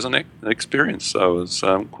quite a pleasant experience. I was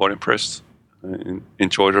quite impressed.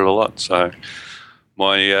 Enjoyed it a lot. So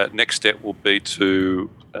my next step will be to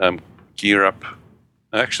gear up.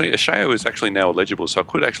 Actually, a Shayo is actually now eligible, so I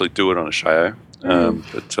could actually do it on a Shayo.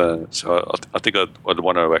 But so I think I'd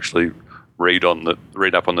want to actually read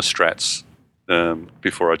up on the strats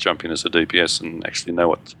before I jump in as a DPS and actually know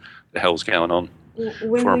what the hell's going on. When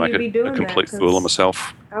before I will make you be doing a complete that? fool of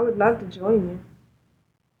myself. I would love to join you.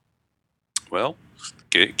 Well,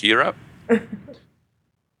 gear up.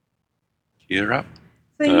 Gear up.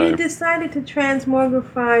 So you decided to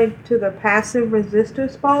transmogrify to the passive resistor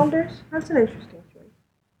spalders? That's an interesting choice.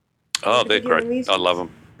 Oh, they're great. I love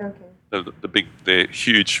them. Okay. They're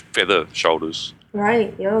huge feather shoulders.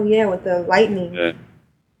 Right. Oh, yeah, with the lightning. Yeah.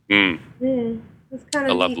 Yeah, that's kind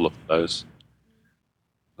of I love the look of those.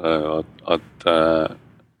 I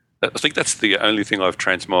think that's the only thing I've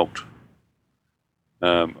transmogged.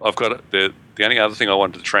 I've got the only other thing I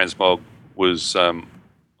wanted to transmog was on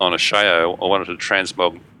a Shayo. I wanted to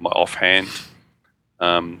transmog my offhand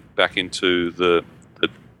back into the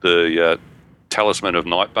Talisman of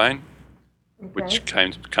Nightbane, which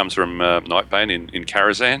comes from Nightbane in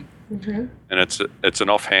Karazhan, and it's an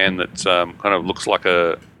offhand that kind of looks like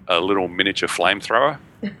a little miniature flamethrower.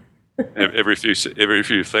 Every few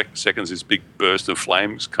seconds, this big burst of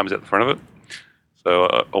flames comes out the front of it. So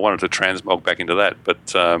I wanted to transmog back into that, but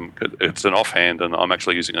it's an offhand, and I'm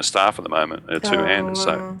actually using a staff at the moment, a two-hander.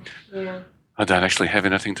 So I don't actually have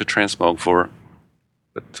anything to transmog for it.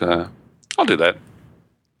 But I'll do that as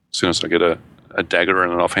soon as I get a dagger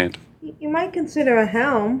and an offhand. You might consider a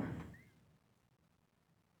helm.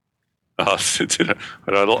 I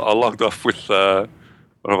logged off with what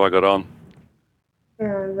have I got on?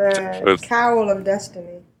 The Cowl of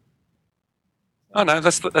Destiny. Oh no,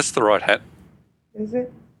 that's the right hat. Is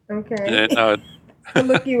it? Okay. Yeah, no. The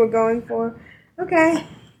look you were going for. Okay.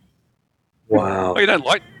 Wow. Oh, you don't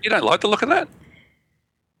like the look of that?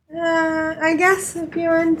 I guess if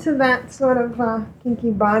you're into that sort of kinky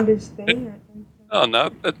bondage thing. I think so. Oh no,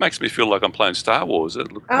 it makes me feel like I'm playing Star Wars.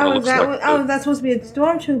 It looks that's like supposed to be a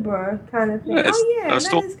stormtrooper kind of thing. Yeah, that is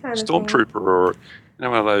kind of stormtrooper, or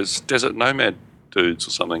one of those desert nomad dudes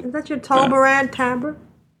or something. Is that your Tolbarad tabard?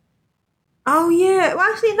 Oh, yeah.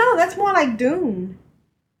 Well, actually, no. That's more like Dune.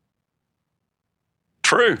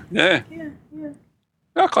 True, yeah. Yeah.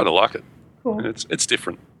 I kind of like it. Cool. It's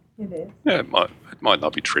different. It is. Yeah, it might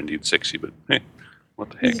not be trendy and sexy, but what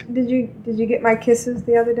the heck? Did you get my kisses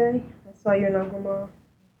the other day? I saw you and Uncle Ma.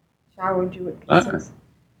 Showered you with kisses.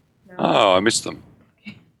 No. Oh, I missed them.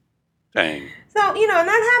 Dang. So, and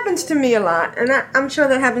that happens to me a lot. And I'm sure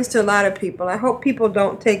that happens to a lot of people. I hope people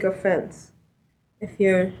don't take offense if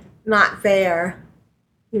you're not there,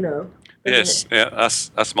 Yes, yeah,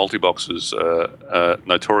 us multi-boxers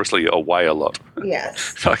notoriously away a lot.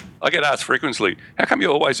 Yes. I get asked frequently, how come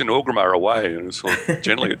you're always in Orgrimmar away? And it's like,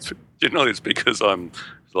 generally it's because I'm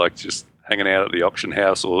like just hanging out at the auction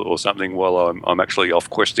house or something while I'm actually off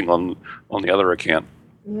questing on the other account.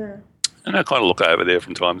 Yeah. And I kind of look over there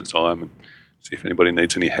from time to time and see if anybody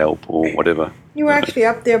needs any help or whatever. You were actually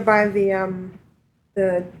up there by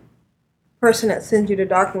the person that sends you to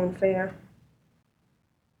Darkmoon Fair.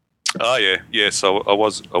 Oh yeah. So I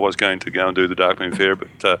was going to go and do the Darkmoon Fair,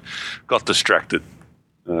 but got distracted.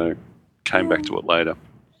 Came back to it later.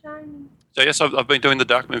 Shiny. So yes, I've been doing the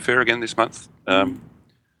Darkmoon Fair again this month.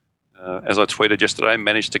 As I tweeted yesterday,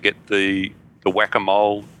 managed to get the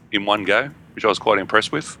whack-a-mole in one go, which I was quite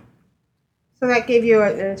impressed with. So that gave you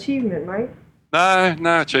an achievement, right?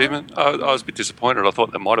 No achievement. I was a bit disappointed. I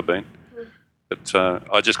thought there might have been. But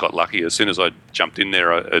I just got lucky. As soon as I jumped in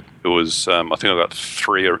there, it was I think I got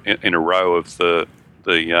 3 in a row of the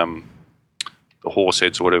horse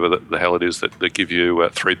heads or whatever the hell it is that give you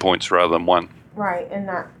 3 points rather than 1. Right, and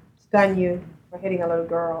not stun you for hitting a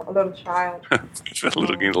little child. A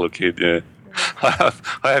little kid, yeah.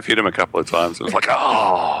 I have hit him a couple of times. It was like,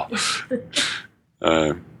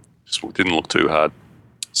 just didn't look too hard.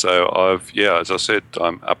 So as I said,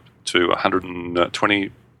 I'm up to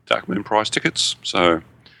 120 Darkmoon prize tickets. So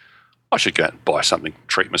I should go and buy something,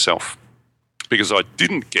 treat myself, because I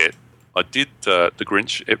did the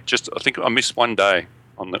Grinch. I think I missed one day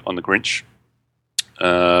on the Grinch,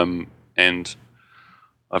 and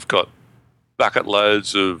I've got bucket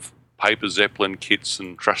loads of paper Zeppelin kits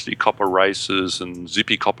and trusty copper races and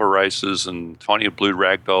zippy copper races and tiny blue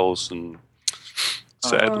ragdolls, and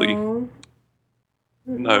sadly,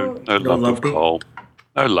 no lump of coal,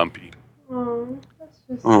 no lumpy. Oh, that's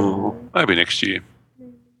just sad. Maybe next year.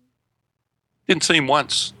 Didn't see him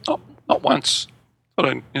once, not once. I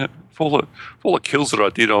don't, for all the kills that I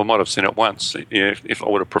did, I might have seen it once. If I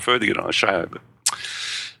would have preferred to get on a show, but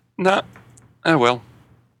no. Oh well,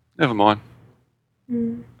 never mind.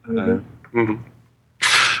 Maybe.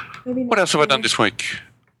 Maybe What else have I done this week?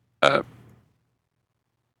 I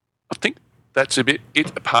think that's a bit it,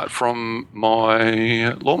 apart from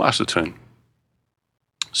my Lawmaster turn.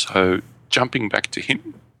 So jumping back to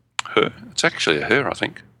her. It's actually a her, I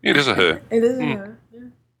think. It is a her. It is a her. Yeah.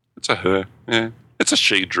 It's a her. Yeah, it's a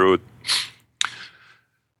she druid.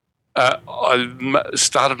 I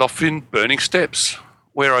started off in Burning Steps,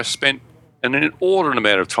 where I spent an inordinate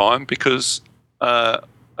amount of time because I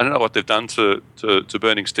don't know what they've done to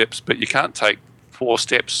Burning Steps, but you can't take 4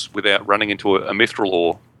 steps without running into a mithril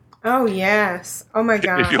ore. Oh yes! Oh my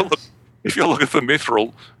god! If you're looking for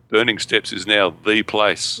mithril, Burning Steps is now the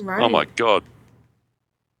place. Right. Oh my god!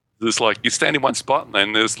 There's like you stand in one spot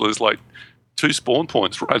and there's like 2 spawn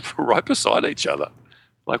points right beside each other.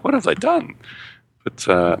 Like, what have they done?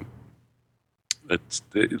 But it's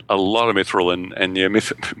a lot of mithril, and yeah,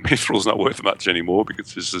 mithril's not worth much anymore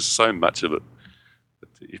because there's just so much of it. But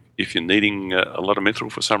if you're needing a lot of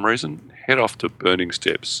mithril for some reason, head off to Burning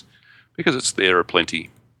Steps because it's there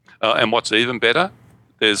aplenty. And what's even better,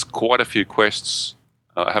 there's quite a few quests.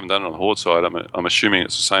 I haven't done it on the Horde side. I'm assuming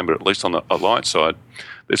it's the same, but at least on the Alliance side,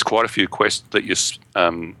 there's quite a few quests that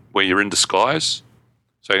where you're in disguise,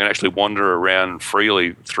 so you can actually wander around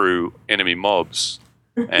freely through enemy mobs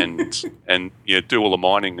and do all the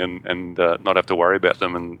mining and not have to worry about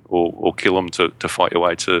them or kill them to fight your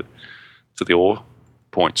way to the ore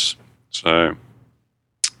points. So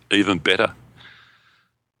even better.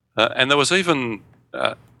 And there was even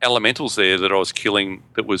elementals there that I was killing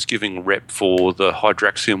that was giving rep for the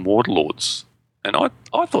Hydraxian Warlords, and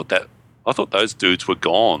I thought those dudes were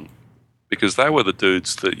gone because they were the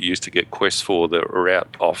dudes that you used to get quests for that were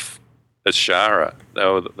out off Ashara. They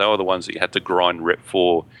were the ones that you had to grind rep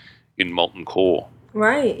for in Molten Core.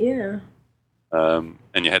 Right. Yeah.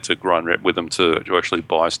 And you had to grind rep with them to actually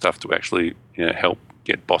buy stuff to actually help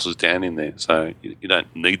get bosses down in there. So you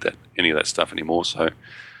don't need any of that stuff anymore. So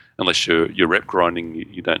unless you're rep grinding,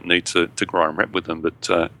 you don't need to grind rep with them.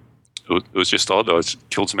 But it was just odd. I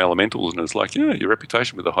killed some elementals and it was like, your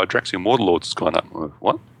reputation with the Hydraxian Warlords has gone up. I'm like,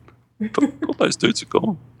 what? All those dudes are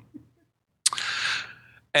gone.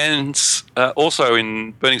 And also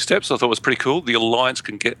in Burning Steps, I thought was pretty cool. The Alliance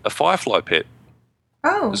can get a Firefly pet.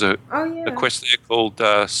 Oh. There's a quest there called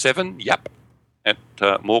 7, Yup, at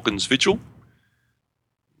Morgan's Vigil.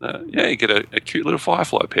 You get a cute little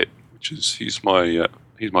Firefly pet, which is he's my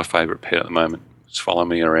favourite pet at the moment. He's following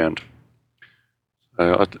me around.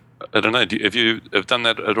 I don't know. Have you done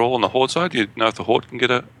that at all on the Horde side? Do you know if the Horde can get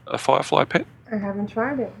a Firefly pet? I haven't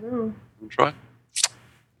tried it, no. Try.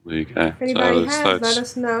 There you go. If anybody has, let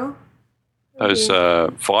us know. Those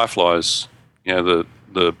Fireflies, the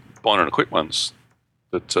bind and equip ones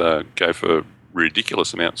that go for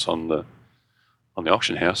ridiculous amounts on the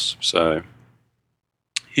auction house. So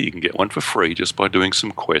here you can get one for free just by doing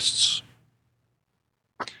some quests.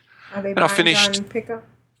 Are they and I finished on pickup?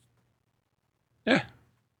 Yeah.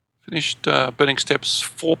 Finished Burning Steps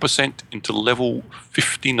 4% into level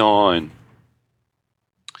 59.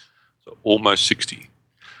 So almost 60.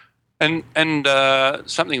 And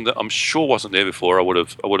something that I'm sure wasn't there before, I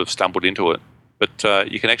would have stumbled into it. But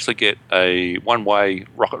you can actually get a one-way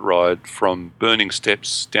rocket ride from Burning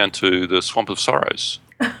Steps down to the Swamp of Sorrows.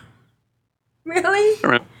 Really?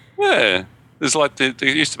 Yeah. There's there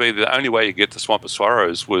used to be the only way you get to Swamp of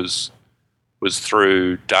Sorrows was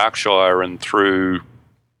through Darkshire and through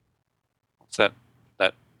what's that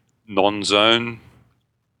non-zone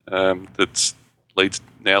that leads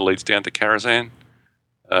down to Karazhan.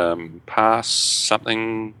 Pass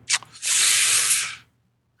something.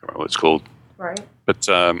 I don't know what it's called. Right. But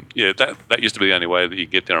that used to be the only way that you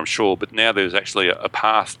get there, I'm sure. But now there's actually a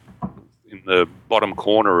path in the bottom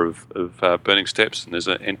corner of Burning Steps, and there's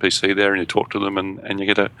an NPC there, and you talk to them, and you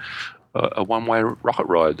get a one-way rocket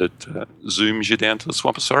ride that zooms you down to the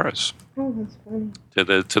Swamp of Sorrows. Oh, that's funny.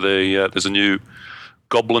 There's a new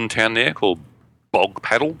goblin town there called Bog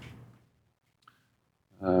Paddle.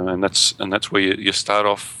 And that's where you start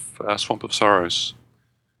off Swamp of Sorrows,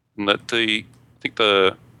 and that I think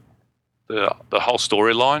the whole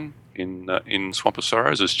storyline in Swamp of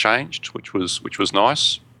Sorrows has changed, which was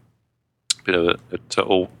nice. It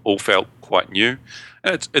all felt quite new.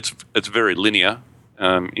 And it's very linear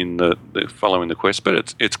in the following the quest,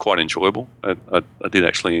 but it's quite enjoyable. I did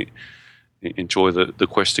actually enjoy the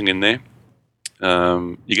questing in there.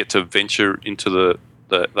 You get to venture into the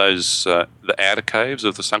outer caves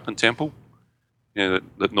of the Sunken Temple,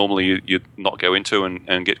 that normally you'd not go into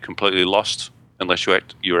and get completely lost unless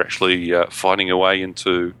you're actually fighting your way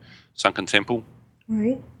into Sunken Temple.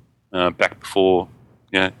 Right. Back before,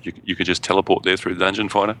 you could just teleport there through the dungeon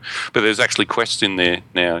finder. But there's actually quests in there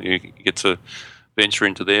now. You get to venture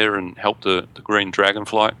into there and help the green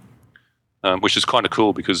dragonfly, which is kind of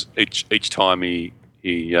cool because each time he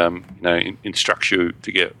instructs you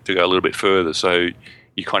to go a little bit further, so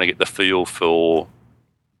you kind of get the feel for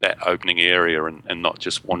that opening area and not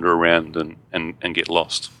just wander around and get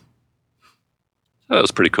lost. So that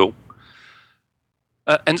was pretty cool.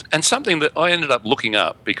 And something that I ended up looking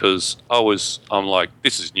up because I'm like,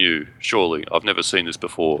 this is new, surely. I've never seen this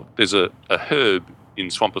before. There's a herb in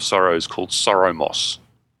Swamp of Sorrows called sorrow moss.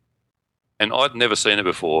 And I'd never seen it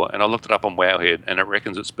before, and I looked it up on Wowhead, and it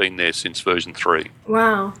reckons it's been there since version 3.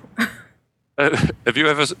 Wow. Have you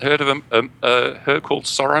ever heard of a herb called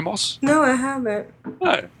sorrow moss? No, I haven't.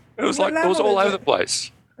 No. It was all over the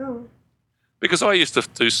place. Oh. Because I used to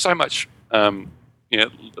do so much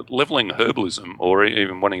leveling herbalism or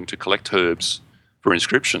even wanting to collect herbs for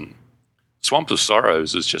inscription. Swamp of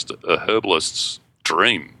Sorrows is just a herbalist's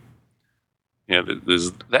dream.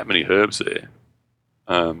 There's that many herbs there.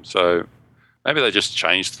 So maybe they just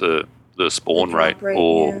changed the spawn rate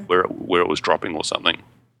or where it was dropping or something.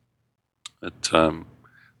 But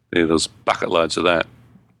there's bucket loads of that.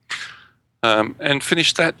 And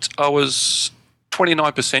finished that, I was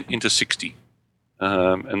 29% into 60.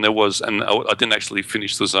 And I didn't actually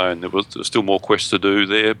finish the zone. There was still more quests to do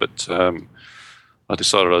there, but I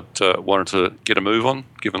decided I wanted to get a move on,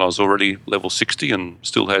 given I was already level 60 and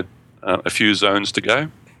still had a few zones to go.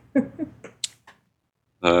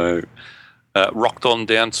 So rocked on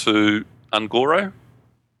down to Ungoro.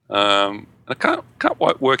 I can't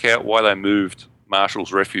work out why they moved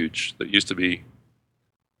Marshall's Refuge that used to be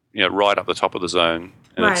right up the top of the zone.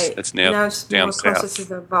 And right. It's now it's down more south. closer to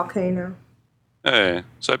the volcano. Yeah,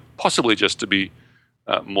 so possibly just to be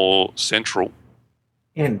more central.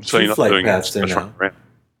 And so 2 you're not flight doing paths there much now. around.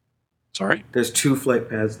 Sorry? There's 2 flight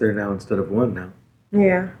paths there now instead of 1 now.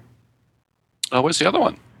 Yeah. Oh, where's the other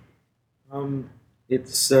one?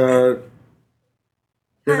 It's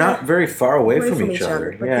they're not very far away from each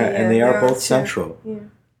other. but Yeah, and they are both too. central. Yeah.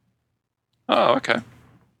 Oh, okay. Do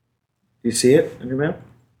you see it on your map?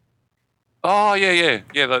 Oh yeah.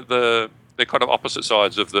 They're kind of opposite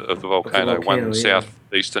sides of the volcano. volcano, One yeah.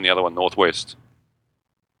 southeast and the other one northwest.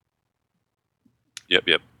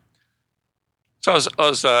 Yep. So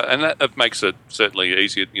and that makes it certainly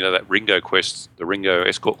easier. You know, that Ringo quest, the Ringo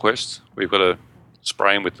escort quest, we've got to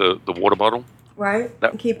spray him with the water bottle. Right.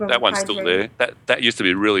 That, Keep them that one's still there. That used to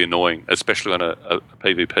be really annoying, especially on a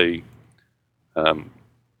PvP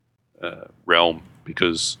realm,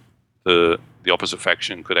 because the opposite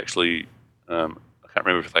faction could actually I can't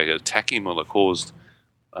remember if they attack him or they caused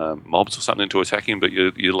mobs or something to attack him, but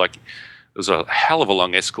you're like, there's a hell of a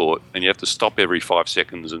long escort and you have to stop every 5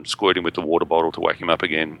 seconds and squirt him with the water bottle to whack him up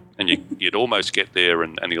again, and you'd almost get there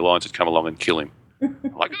and the Alliance would come along and kill him.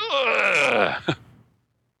 Like, ugh!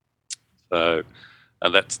 So,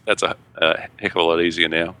 and that's a heck of a lot easier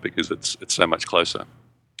now because it's so much closer.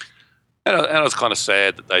 And I was kind of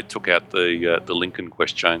sad that they took out the Lincoln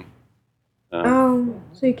quest chain. So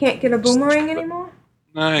you can't get a boomerang anymore?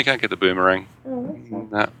 No, you can't get the boomerang. Oh, that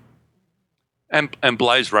sucks. No. And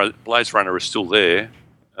Blaze Runner is still there,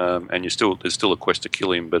 and there's still a quest to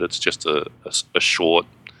kill him, but it's just a short.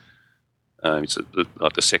 It's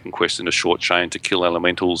like the second quest in a short chain to kill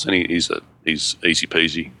elementals, and he's easy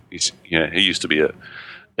peasy. He used to be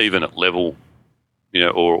even at level,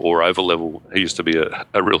 or over level. He used to be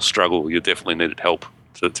a real struggle. You definitely needed help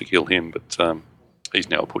to kill him, but he's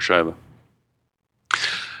now a pushover.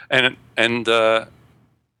 And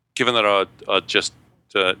given that I just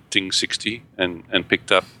ding 60 and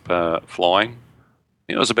picked up flying,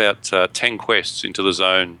 it was about 10 quests into the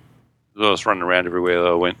zone. I was running around everywhere.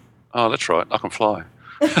 I went, oh, that's right, I can fly.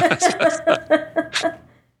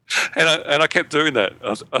 and I kept doing that.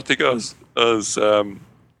 I think I was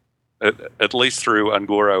at least through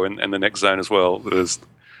Ungoro and the next zone as well. There's,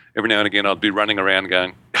 every now and again I'd be running around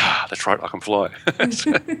going, that's right, I can fly.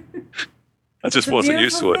 I just wasn't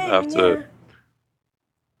used to it after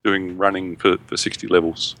doing running for 60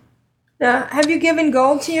 levels. Now, have you given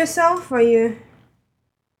gold to yourself, or you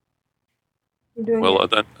doing Well,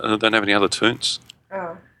 it? I don't have any other tunes.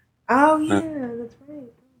 Oh yeah, that's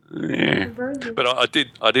right. Yeah, but I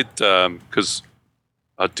did because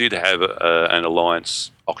I did have an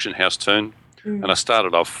Alliance auction house turn, and I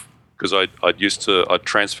started off because I'd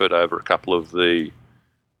transferred over a couple of the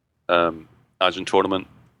Argent Tournament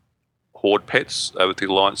Horde pets over to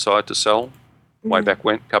the Alliance side to sell way back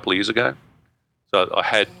when, a couple of years ago. So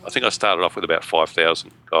I think I started off with about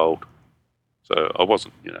 5,000 gold. So I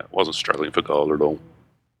wasn't struggling for gold at all,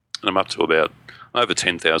 and I'm up to about over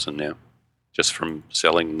 10,000 now, just from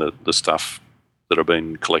selling the stuff that I've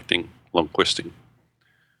been collecting, long questing.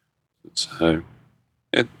 So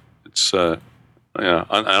it's I'm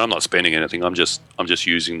not spending anything. I'm just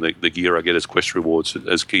using the gear I get as quest rewards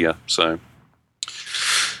as gear. So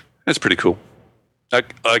that's pretty cool.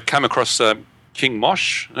 I came across King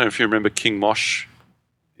Mosh. I don't know if you remember King Mosh.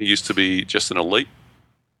 He used to be just an elite,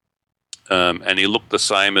 and he looked the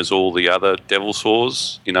same as all the other Devil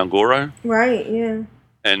Saws in Ungoro. Right, yeah.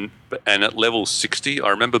 And at level 60, I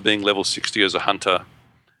remember being level 60 as a hunter,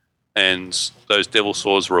 and those Devil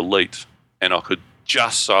Saws were elite, and I could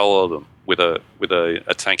just solo them with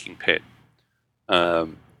a tanking pet.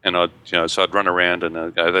 And so I'd run around and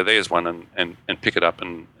I'd go, there's one, and pick it up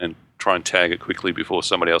and try and tag it quickly before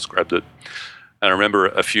somebody else grabbed it. And I remember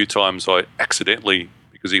a few times I accidentally,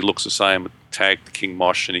 because he looks the same, tagged King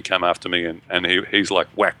Mosh, and he came after me, and he's like,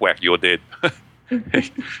 whack, whack, you're dead.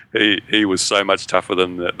 he was so much tougher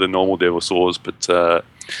than the normal Devil Saws, but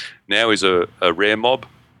now he's a rare mob,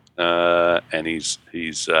 and he's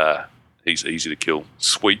easy to kill.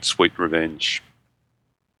 Sweet revenge.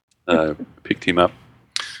 Picked him up.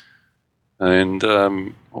 And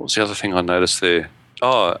what was the other thing I noticed there?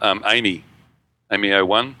 Oh, Amy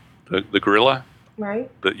 01, the gorilla,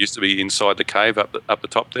 Right. that used to be inside the cave up the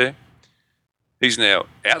top there. He's now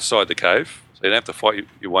outside the cave, so you don't have to fight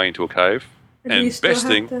your way into a cave. And you still best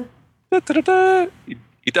have thing, to...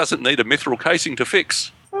 he doesn't need a mithril casing to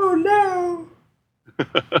fix. Oh no!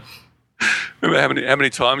 Remember how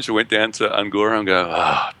many times you went down to Ungoro and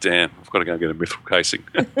go, damn, I've got to go and get a mithril casing.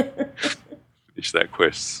 Finish that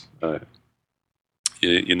quest.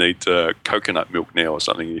 You need coconut milk now or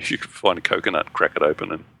something. You can find a coconut, crack it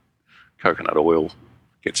open, and coconut oil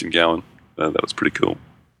gets him going. That was pretty cool.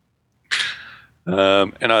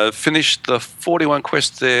 And I finished the 41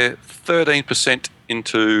 quest there, 13%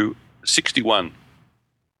 into 61.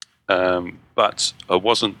 But I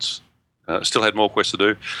wasn't, still had more quests to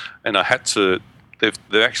do, and I had to, they've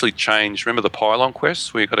actually changed, remember the pylon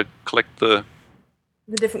quests where you've got to collect the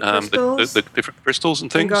different crystals? the different crystals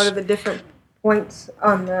and things? And go to the different points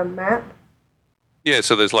on the map? Yeah,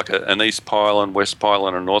 so there's like an east pylon, west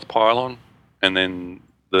pylon, and north pylon. and then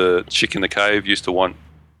the chick in the cave used to want,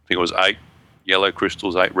 I think it was 8 yellow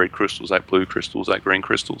crystals, 8 red crystals, 8 blue crystals, 8 green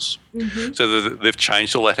crystals. Mm-hmm. So they've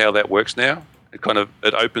changed all that, how that works now.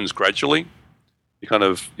 It opens gradually.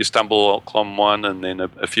 You stumble on one, and then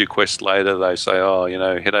a few quests later they say,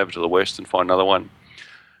 head over to the west and find another one.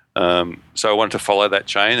 So I wanted to follow that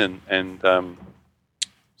chain and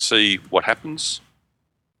see what happens.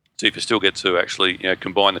 See if you still get to actually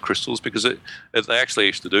combine the crystals, because if they actually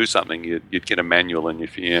used to do something, you'd get a manual, and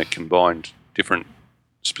if you combined different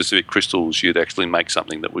specific crystals, you'd actually make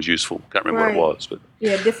something that was useful. Can't remember what it was, but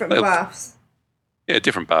different buffs. Yeah,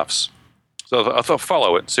 different buffs. So I thought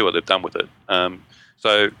follow it and see what they've done with it.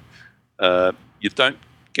 So you don't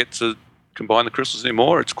get to combine the crystals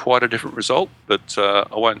anymore. It's quite a different result, but I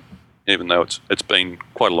won't. Even though it's been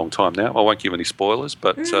quite a long time now, I won't give any spoilers.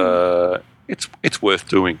 But it's worth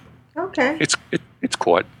doing. Okay. It's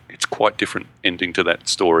quite different ending to that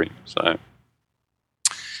story. So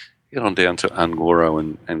get on down to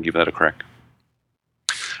Ungoro and give that a crack.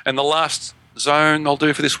 And the last zone I'll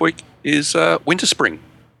do for this week is Winter Spring,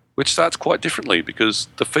 which starts quite differently because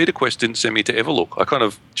the feeder quest didn't send me to Everlook. I kind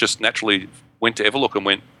of just naturally went to Everlook and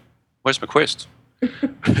went, "Where's my quest?"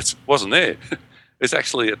 It wasn't there. It's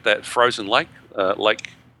actually at that frozen lake,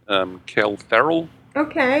 Lake Caltharel.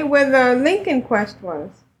 Okay, where the Lincoln quest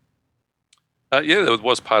was. Yeah, there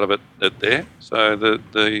was part of it there. So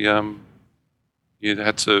you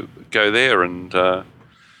had to go there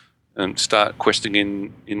and start questing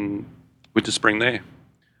in Winter Spring there.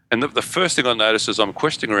 And the first thing I noticed as I'm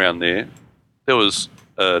questing around there was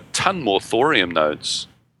a ton more thorium nodes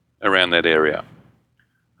around that area.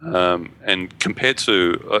 And compared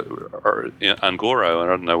to Ungoro, I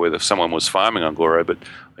don't know whether someone was farming Ungoro, but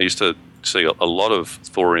I used to see a lot of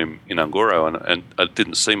thorium in Ungoro, and I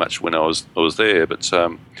didn't see much when I was there. But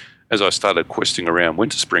as I started questing around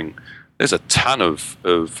Winter Spring, there's a ton of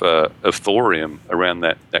thorium around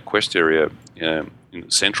that quest area in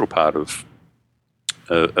the central part of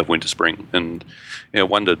Winter Spring, and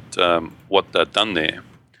wondered what they'd done there.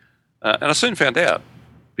 And I soon found out,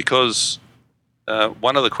 because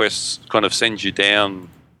one of the quests kind of sends you down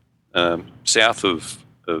south of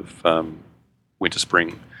Winter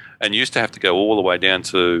Spring, and you used to have to go all the way down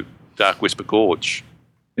to Dark Whisper Gorge.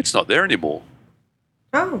 It's not there anymore.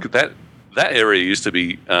 Oh. That area used to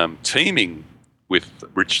be teeming with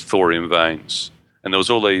rich thorium veins, and there was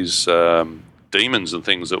all these demons and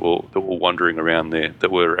things that were wandering around there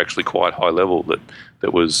that were actually quite high level.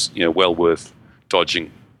 That was well worth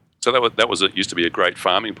dodging. So that was it. Used to be a great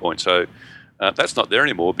farming point. So that's not there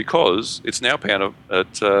anymore because it's now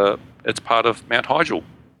it's part of Mount Hygel.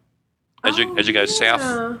 As you go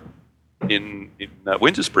south in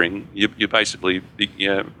Winter Spring, you basically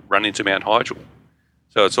run into Mount Hygel.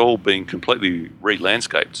 So it's all been completely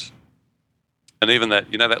re-landscaped. And even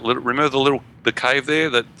that, that little, remember the cave there,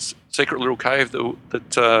 that secret little cave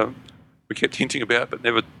that we kept hinting about but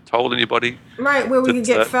never told anybody? Right, where we could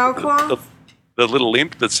get Felcloth? The little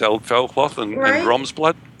imp that sold Felcloth and Rom's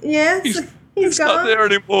blood? Yes, he's gone. Not there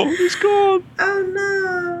anymore. He's gone.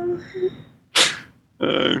 Oh,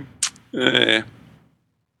 no. Yeah.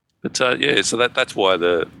 But so that's why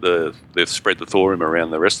they've spread the thorium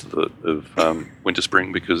around the rest of Winter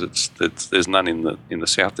Spring, because there's none in the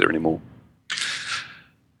south there anymore.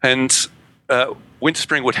 And Winter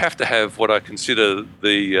Spring would have to have what I consider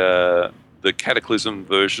the Cataclysm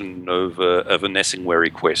version of a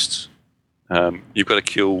Nessingwary quest. You've got to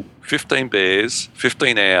kill 15 bears,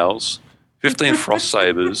 15 owls, 15 frost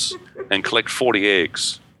sabers, and collect 40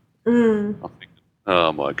 eggs. I'm thinking,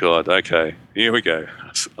 oh my God! Okay, here we go.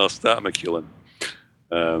 I'll start my killing.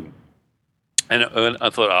 And I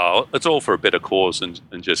thought, it's all for a better cause and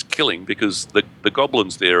just killing, because the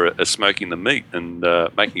goblins there are smoking the meat and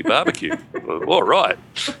making a barbecue. Well, all right,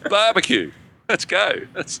 barbecue. Let's go.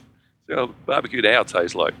 That's how barbecued owl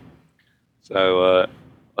tastes like. So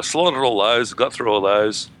I slaughtered all those, got through all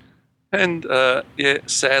those, and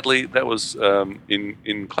sadly that was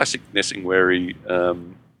in classic Nessingwary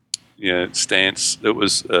stance. It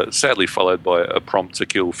was sadly followed by a prompt to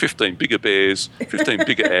kill 15 bigger bears, 15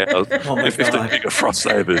 bigger owls, and 15 bigger frost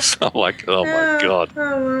sabers. I'm like, oh my God.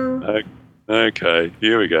 Okay,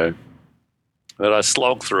 here we go. But I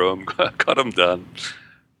slogged through them, got them done,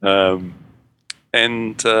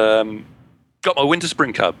 and got my Winter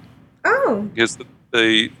Spring cub. Oh. Because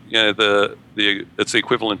it's the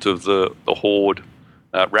equivalent of the Horde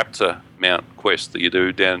Raptor Mount quest that you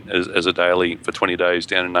do down as a daily for 20 days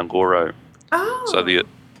down in Ungoro. Oh. So the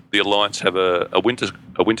Alliance have a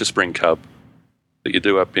Winter Spring cub that you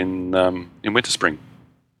do up in Winter Spring.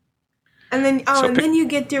 And then then you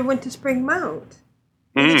get your Winter Spring mount.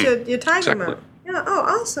 You get your tiger exactly. mount. Yeah.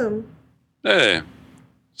 Oh, awesome. Yeah.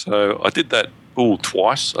 So I did that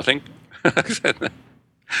twice, I think.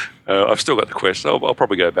 I've still got the quest. I'll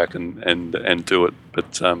probably go back and do it,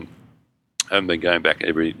 but I haven't been going back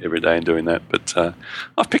every day and doing that. But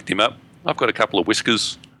I've picked him up. I've got a couple of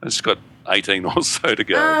whiskers. It's got 18 or so to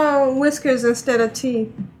go. Oh, whiskers instead of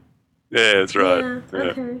teeth. Yeah, that's right. Yeah,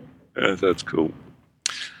 okay. Yeah, that's cool.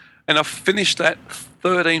 And I've finished that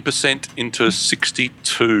 13% into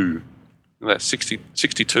 62. That's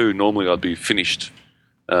 62. Normally I'd be finished.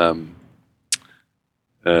 I've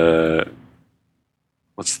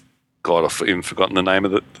even forgotten the name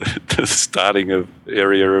of the starting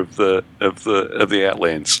area of the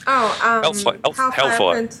Outlands.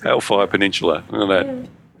 Hellfire Peninsula. Look at that. Yeah.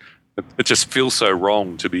 It just feels so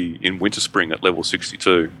wrong to be in Winter Spring at level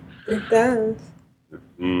 62. It does.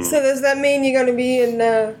 So does that mean you're going to be in?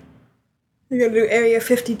 You're going to do Area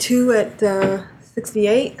 52 at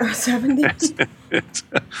 68 or 70?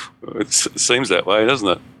 It seems that way, doesn't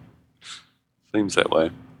it? Seems that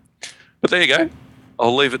way. But there you go.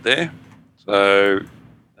 I'll leave it there. So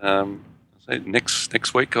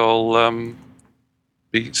next week I'll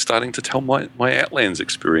be starting to tell my Outlands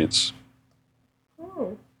experience.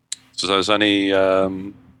 Oh. So there's only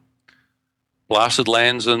Blasted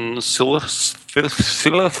Lands and Silithus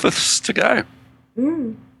to go.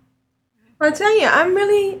 I tell you,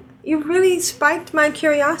 you've really spiked my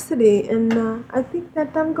curiosity, and I think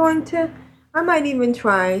that I might even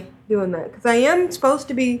try doing that, because I am supposed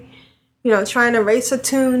to be, trying to race a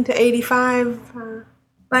tune to 85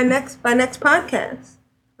 by next podcast.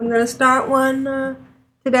 I'm gonna start one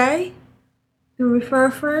today, to refer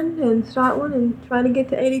a friend and start one and try to get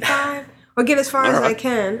to 85 or get as far as I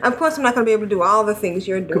can. Of course, I'm not gonna be able to do all the things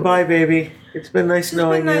you're doing. Goodbye, baby. It's been nice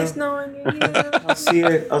knowing you. It's been nice knowing you.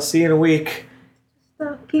 Yeah. I'll see you in a week.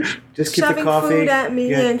 Keep Just keep shoving the coffee. food at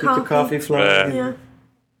me and keep the coffee flowing. Yeah.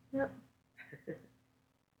 Yep.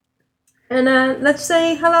 And let's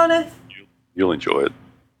say hello to You'll enjoy it.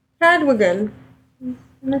 Hadwigan in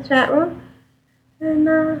the chat room. And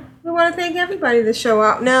we want to thank everybody to show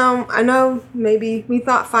up. Now, I know maybe we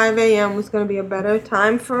thought 5 a.m. was going to be a better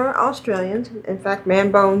time for Australians. In fact,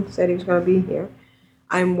 Manbone said he was going to be here.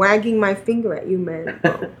 I'm wagging my finger at you,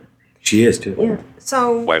 Manbone. She is, too. Yeah.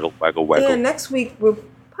 So, Waggle. yeah, next week we're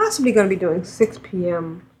possibly going to be doing 6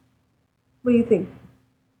 p.m. What do you think?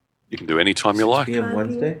 You can do any time you like. 6 p.m.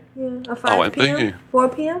 Wednesday? Yeah. Or 5 I won't be p.m.? here. 4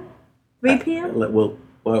 p.m.? 3 p.m.?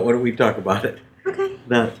 Why don't we talk about it? Okay.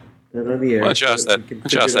 Not on the air. Why don't you ask that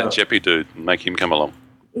Jeppy Jeppy dude and make him come along?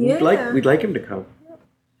 Yeah. We'd like him to come.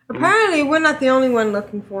 Apparently, we're not the only one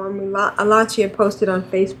looking for him. Alachia posted on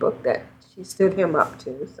Facebook that she stood him up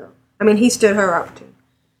too. So, I mean, he stood her up too.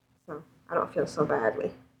 So, I don't feel so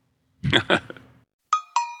badly.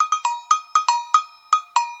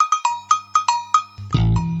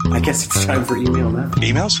 I guess it's time for email now.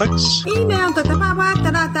 Emails, folks? Email,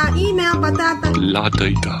 email, La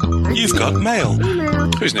data. You've got mail.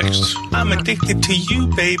 email. Who's next? I'm addicted to you,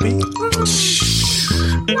 baby.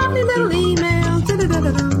 Lovely little email.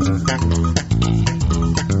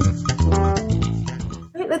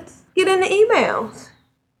 Right, let's get into emails.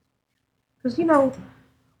 Because,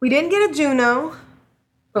 we didn't get a Juno,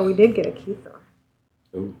 but we did get a Keithor.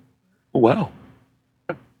 Oh, wow.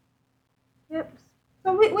 Yep.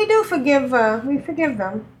 So we do forgive, we forgive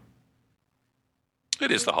them. It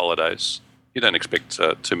is the holidays. You don't expect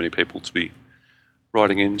too many people to be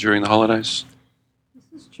writing in during the holidays.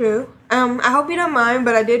 This is true. I hope you don't mind,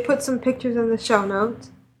 but I did put some pictures in the show notes.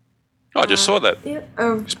 I just saw that. Yeah,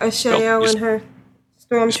 of Asheo and her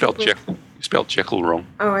stormtrooper. You spelled Jekyll wrong.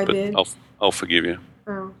 Oh, I but did? I'll forgive you.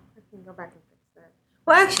 Oh, I can go back and fix that.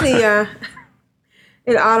 Well, actually,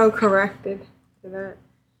 it auto-corrected to that.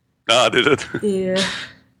 Ah, did it? Yeah.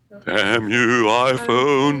 Damn you,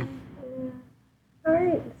 iPhone. All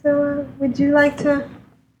right, so would you like to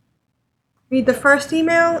read the first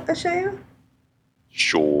email, Asheo?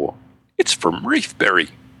 Sure. It's from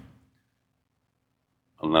Reefberry.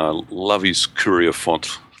 And I love his courier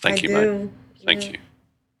font. Thank you, mate. Thank you.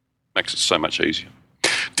 Makes it so much easier.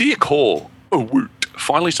 Dear Core, woot.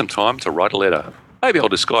 Finally some time to write a letter. Maybe I'll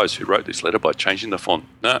disguise who wrote this letter by changing the font.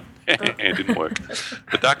 No, it didn't work.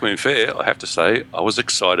 The Dark Moon Fair, I have to say, I was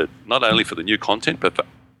excited, not only for the new content, but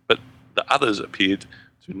the others appeared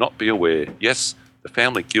to not be aware. Yes, the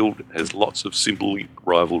family guild has lots of symbolic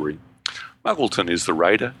rivalry. Muggleton is the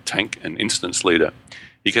raider, tank, and instance leader.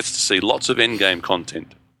 He gets to see lots of endgame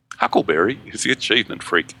content. Huckleberry is the achievement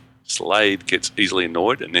freak. Slade gets easily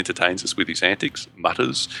annoyed and entertains us with his antics,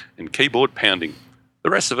 mutters, and keyboard pounding. The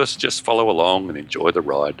rest of us just follow along and enjoy the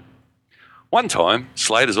ride. One time,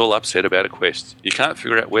 Slade is all upset about a quest. You can't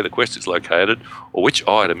figure out where the quest is located or which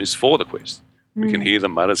item is for the quest. We can hear the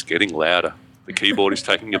mutters getting louder. The keyboard is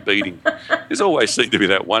taking a beating. There's always seemed to be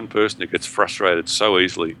that one person who gets frustrated so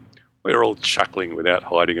easily. We're all chuckling without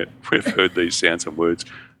hiding it. We've heard these sounds and words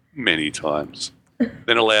many times.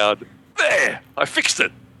 Then aloud, "There! I fixed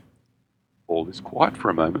it!" All is quiet for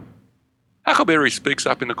a moment. Huckleberry speaks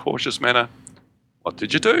up in a cautious manner. "What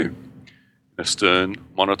did you do?" In a stern,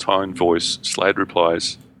 monotone voice, Slade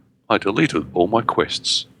replies, "I deleted all my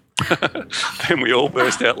quests." Then we all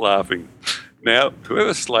burst out laughing. Now,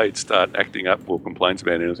 whoever Slade starts acting up or complains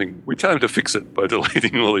about anything, we tell him to fix it by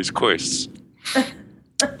deleting all his quests.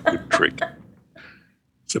 Good trick.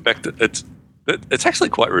 So back to it's actually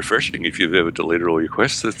quite refreshing if you've ever deleted all your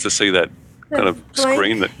quests to see that kind of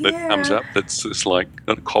screen that comes up. That's just like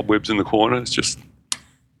got cobwebs in the corner.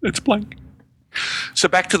 It's blank. So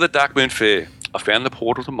back to the Darkmoon Fair. I found the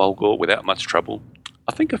portal to Mulgore without much trouble.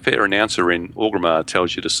 I think a fair announcer in Orgrimmar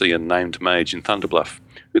tells you to see a named mage in Thunderbluff,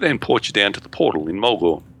 who then ports you down to the portal in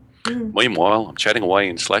Mulgore. Meanwhile, I'm chatting away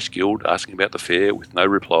in /guild asking about the fair with no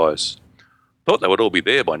replies. Thought they would all be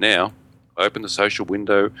there by now. I opened the social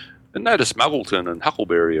window and noticed Muggleton and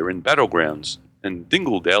Huckleberry are in battlegrounds, and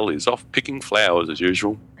Dingle is off picking flowers as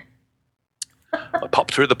usual. I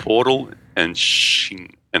popped through the portal and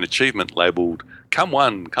shing, an achievement labelled "Come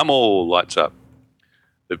One, Come All" lights up.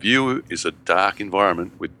 The view is a dark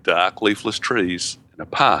environment with dark leafless trees and a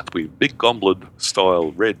path with big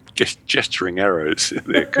goblet-style red gesturing arrows.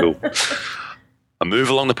 They're cool. I move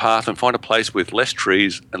along the path and find a place with less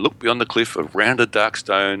trees and look beyond the cliff of rounded dark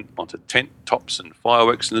stone onto tent tops and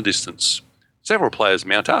fireworks in the distance. Several players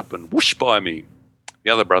mount up and whoosh by me.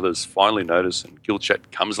 The other brothers finally notice and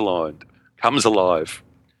Guildchat comes alive.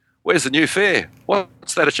 "Where's the new fair?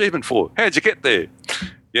 What's that achievement for? How'd you get there?"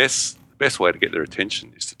 Yes, the best way to get their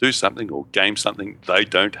attention is to do something or game something they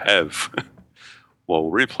don't have.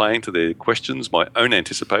 While replaying to their questions, my own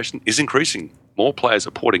anticipation is increasing. More players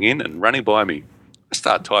are porting in and running by me. I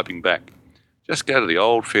start typing back. Just go to the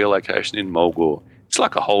old fair location in Mulgore. It's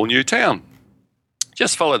like a whole new town.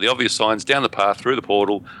 Just follow the obvious signs down the path through the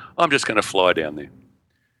portal. I'm just going to fly down there.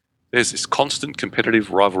 There's this constant competitive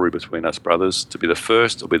rivalry between us brothers to be the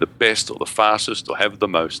first or be the best or the fastest or have the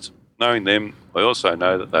most. Knowing them, I also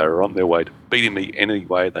know that they are on their way to beating me any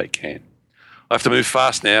way they can. I have to move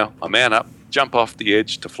fast now. I mount up, jump off the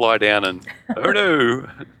edge to fly down and, oh no,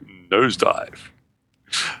 nosedive.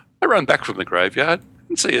 I run back from the graveyard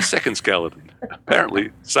and see a second skeleton.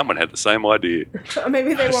 Apparently, someone had the same idea. Or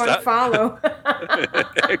maybe they want to follow.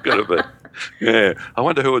 Could have been. Yeah, I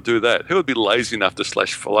wonder who would do that. Who would be lazy enough to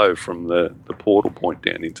 /follow from the portal point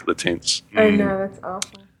down into the tents? I know, that's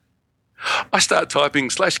awful. I start typing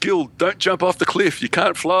 /guild, don't jump off the cliff, you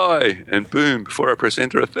can't fly. And boom, before I press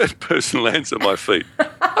enter, a third person lands at my feet.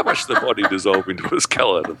 I watch the body dissolve into a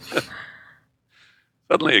skeleton.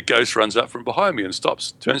 Suddenly a ghost runs up from behind me and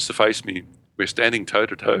stops, turns to face me. We're standing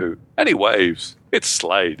toe-to-toe, and he waves. It's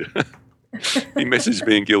Slade. He messaged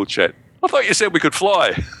me in guild chat. "I thought you said we could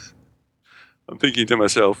fly." I'm thinking to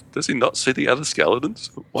myself, does he not see the other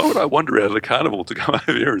skeletons? Why would I wander out of the carnival to come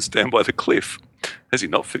over here and stand by the cliff? Has he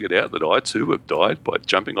not figured out that I too have died by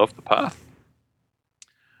jumping off the path?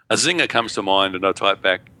 A zinger comes to mind and I type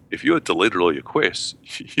back, "If you had deleted all your quests,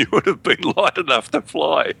 you would have been light enough to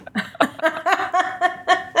fly."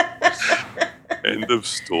 End of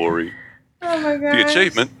story. Oh my gosh. The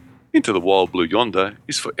achievement, Into the Wild Blue Yonder,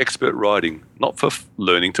 is for expert riding, not for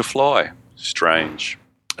learning to fly. Strange.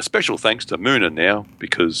 A special thanks to Moona now,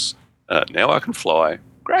 because now I can fly.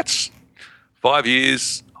 Grats. 5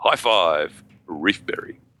 years, high five,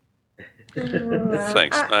 Reefberry.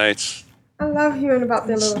 Thanks, mate. I love hearing about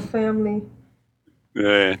their little family.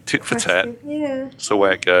 Yeah, tit for tat. Yeah. That's the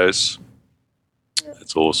way it goes.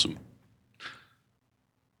 That's awesome.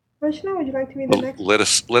 Rachel, would you like to be the Well,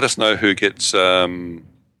 next? let us know who gets the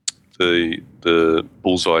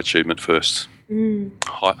bullseye achievement first.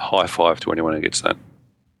 High five to anyone who gets that.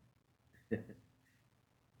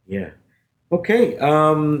 Yeah. Okay.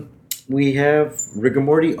 We have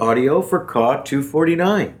Rigamorty audio for Caw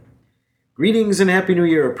 249. Greetings and Happy New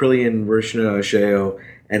Year, Aprillian, Vershna, Sheo,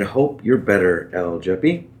 and hope you're better, El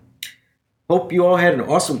Jeppy. Hope you all had an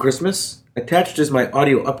awesome Christmas. Attached is my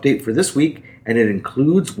audio update for this week, and it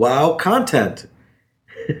includes WoW content.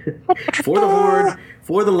 For the Horde,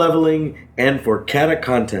 for the leveling, and for Kata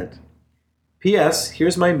content. P.S.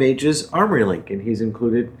 Here's my Mage's Armory link, and he's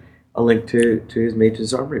included a link to his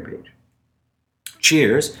Mage's Armory page.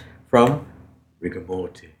 Cheers from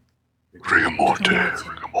Rigamorty. Rigamorty.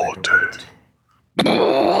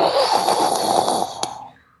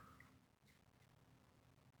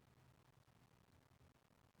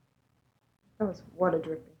 That was water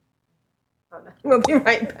dripping. Oh, no. We'll be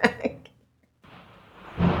right back.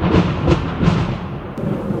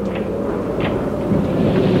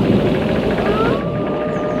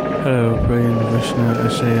 Hello, Brian, Vishnu,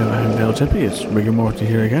 Asaya, and Del Tippy. It's Rigor Morty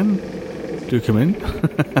here again. Do come in.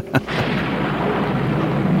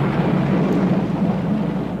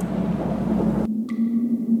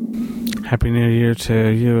 Happy New Year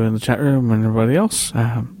to you in the chat room and everybody else.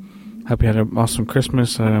 Hope you had an awesome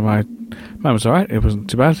Christmas. Mine was alright. It wasn't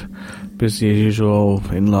too bad. Busy as usual,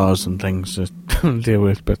 in-laws and things to deal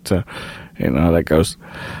with, but you know how that goes.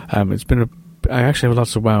 It's been I actually have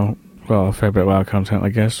lots of WoW, well, a fair bit of WoW content, I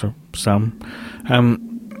guess, or some. I've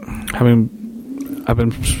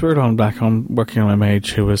been spurred on back on working on my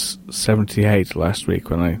mage who was 78 last week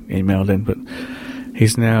when I emailed in, but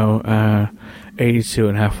he's now 82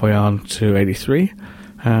 and halfway on to 83.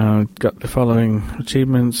 Got the following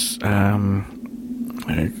achievements.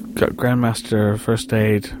 Got Grandmaster First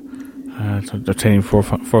Aid, obtaining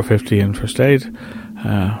 450 in First Aid.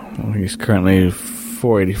 He's currently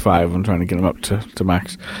 485. I'm trying to get him up to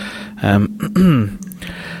max.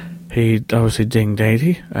 He obviously dinged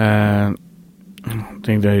 80.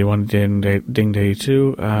 Dinged 81, dinged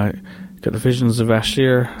 82. Got the Visions of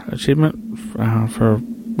Vashtir achievement for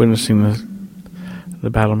witnessing the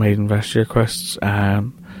Battle Maiden Vashtir quests.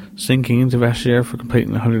 Sinking into Vashtir for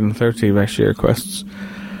completing 130 Vashtir quests.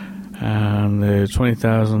 And the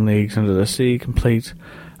 20,000 Leagues Under the Sea complete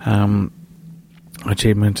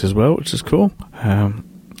achievement as well, which is cool. I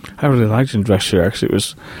really liked Vashtir, actually. It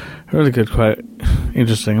was really good, quite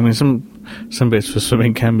interesting. I mean, some bits for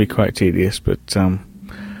swimming can be quite tedious, but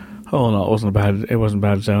all in all, it wasn't a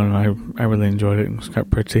bad zone. I really enjoyed it. It was quite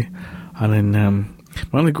pretty. And then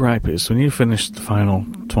my only gripe is when you finish the final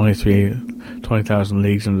 20,000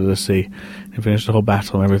 Leagues Under the Sea, and finish the whole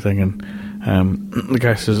battle and everything, and the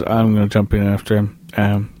guy says, I'm going to jump in after him,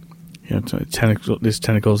 these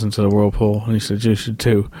tentacles into the whirlpool, and he said, you should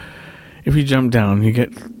too. If you jump down, you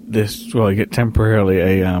get you get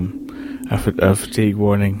temporarily a fatigue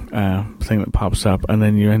warning thing that pops up, and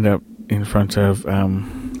then you end up in front of 3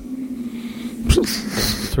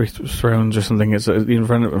 thrones or something. It's in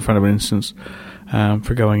front of an instance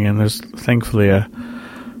for going in. There's thankfully an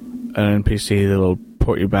NPC that'll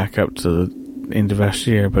port you back up to into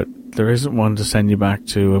Vashtir, but there isn't one to send you back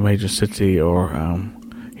to a major city or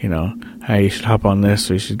hey, you should hop on this,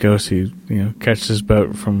 or you should go see, catch this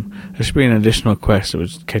boat from. There should be an additional quest that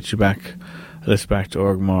would catch you back to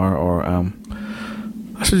Orgrimmar, or I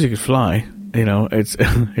suppose you could fly. It's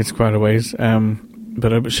it's quite a ways,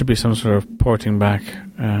 but it should be some sort of porting back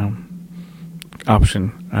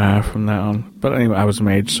option from that on. But anyway, I was a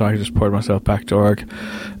mage, so I just ported myself back to Org,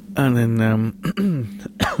 and then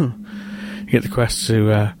you get the quest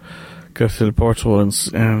to go through the portal and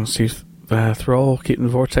see Thrall, keeping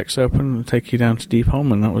the vortex open, and take you down to Deep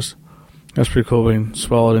Home, and that's pretty cool, being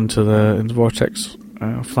swallowed into the vortex,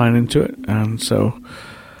 flying into it. And so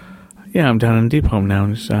yeah, I'm down in Deep Home now,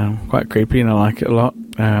 and it's quite creepy, and I like it a lot.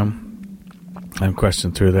 I'm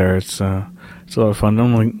questing through there. It's a lot of fun.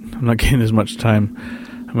 I'm not getting as much time.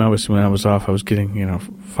 I mean, obviously when I was off, I was getting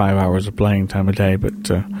 5 hours of playing time a day, but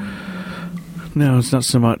no, it's not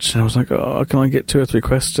so much. And I was like, I can only get 2 or 3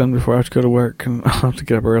 quests done before I have to go to work, and I'll have to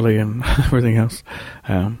get up early and everything else.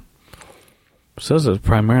 So this is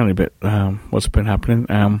primarily what's been happening.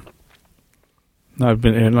 I've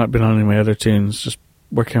been not been on any of my other tunes, just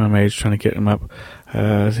working on my mage, trying to get him up.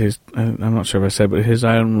 I'm not sure if I said, but his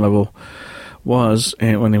item level was,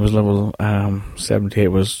 when he was level 78,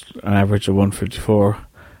 was an average of 154,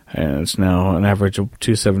 and it's now an average of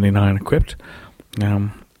 279 equipped.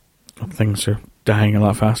 Things are dying a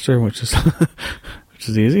lot faster, which is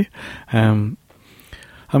easy. I'm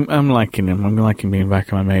liking him. I'm liking being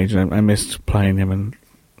back on my mage. I missed playing him, and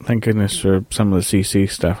thank goodness for some of the CC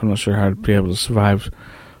stuff. I'm not sure how I'd be able to survive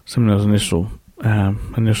some of those initial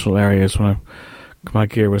areas when my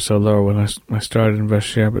gear was so low when I started in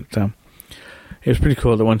Vashtir. But it was pretty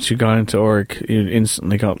cool that once you got into Org, you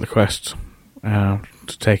instantly got the quest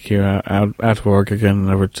to take you out of Org again and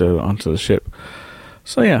over onto the ship.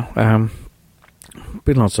 So yeah,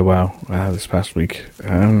 been lots of WoW this past week.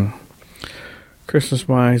 Christmas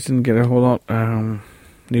wise, didn't get a whole lot.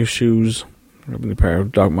 New shoes, a pair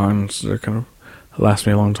of Dog Mountains. They're kind of last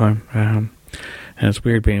me a long time. And it's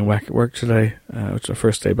weird being back at work today. It's our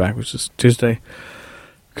first day back, which is Tuesday,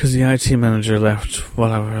 because the IT manager left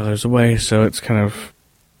while I was away. So it's kind of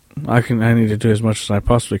I need to do as much as I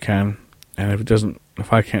possibly can, and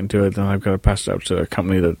if I can't do it, then I've got to pass it up to a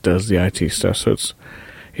company that does the IT stuff. So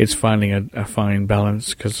it's finding a fine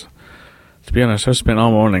balance, because to be honest, I've spent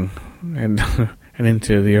all morning and and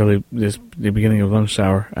into the beginning of lunch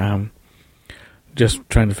hour, just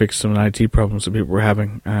trying to fix some IT problems that people were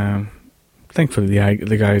having. Thankfully,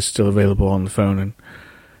 the guy is still available on the phone, and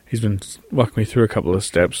he's been walking me through a couple of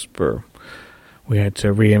steps where we had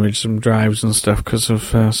to re-image some drives and stuff because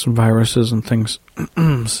of some viruses and things.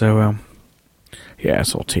 So, yeah,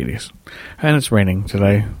 it's all tedious. And it's raining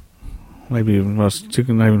today. Maybe even not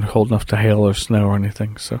even cold enough to hail or snow or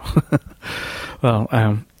anything. So, well,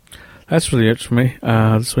 that's really it for me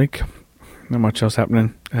this week. Not much else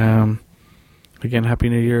happening. Again, Happy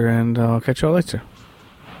New Year, and I'll catch you all later.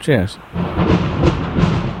 Cheers.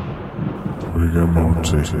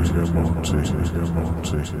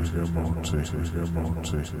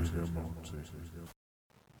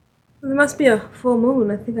 There must be a full moon.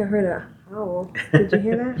 I think I heard a howl. Did you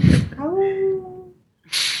hear that? Howl.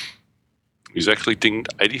 He's actually dinged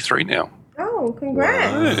 83 now. Oh,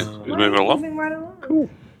 congrats. Yeah, he's moving along. Moving right along. Cool.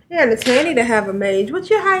 Yeah, and it's handy to have a mage. What's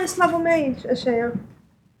your highest level mage, Ashaya?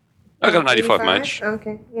 I got an 85 mage.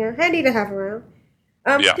 Okay, yeah, handy to have around.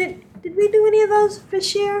 Yeah. Did we do any of those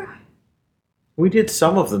this year? We did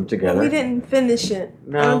some of them together. We didn't finish it.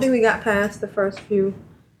 No. I don't think we got past the first few.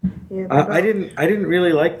 Yeah, I didn't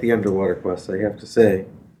really like the underwater quest, I have to say.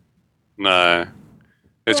 No.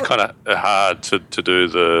 It's kind of hard to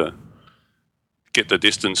do get the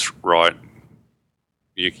distance right.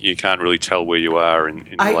 You can't really tell where you are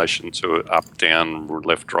in relation to up, down,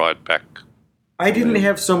 left, right, back. I didn't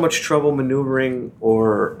have so much trouble maneuvering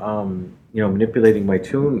or manipulating my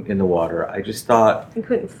toon in the water. I just thought you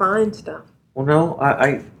couldn't find stuff. Well, no,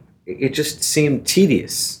 it just seemed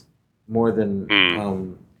tedious more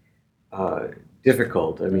than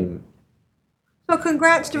difficult. I mean, so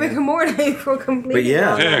congrats to Rick and Morty for completing. But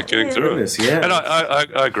yeah, getting through it. Yeah, and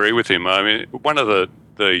I agree with him. I mean, one of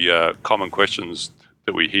the common questions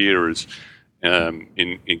that we hear is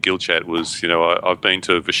in guild chat was, I've been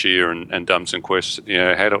to Vashir and done some quests.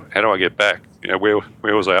 How do I get back? Where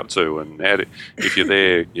was I up to? And if you're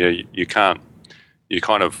there, you can't. You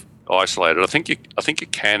kind of isolated. I think you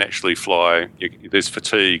can actually fly. There's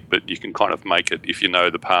fatigue, but you can kind of make it if you know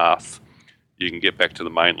the path. You can get back to the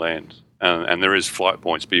mainland, and there is flight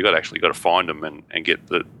points, but you actually got to find them and get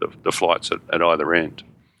the flights at either end.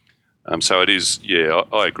 So it is. Yeah,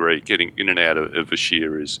 I agree. Getting in and out of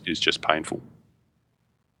Vashir is just painful.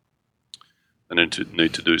 And then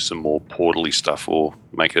need to do some more portally stuff or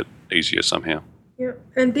make it easier somehow. Yeah,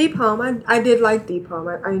 and Deep Home, I did like Deep Home.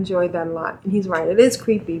 I enjoyed that a lot. And he's right, it is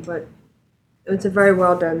creepy, but it's a very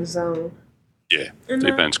well done zone. Yeah, and,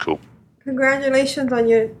 Deep End's cool. Congratulations on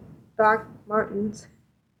your Doc Martens.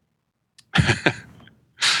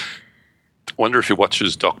 Wonder if he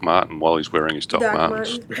watches Doc Martin while he's wearing his Doc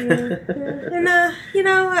Martens. And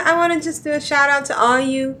I want to just do a shout out to all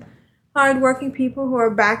you hardworking people who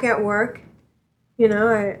are back at work.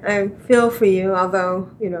 I feel for you,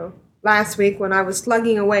 although, last week when I was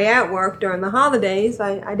slugging away at work during the holidays,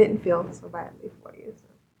 I didn't feel so badly for you. So.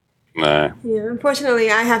 No. Yeah,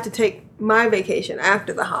 unfortunately, I have to take my vacation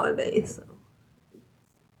after the holidays. So.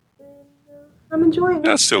 I'm enjoying it.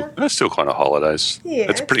 That's still kind of holidays. Yeah,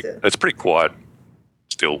 it's pretty quiet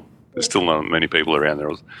still. There's still not many people around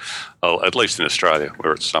there. At least in Australia,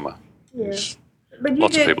 where it's summer. Yeah. But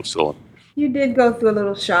lots of people still on. You did go through a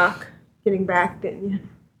little shock getting back, didn't you?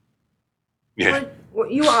 Yeah. Well,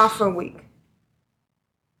 you were off for a week.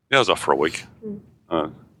 Yeah, I was off for a week.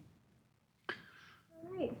 Right,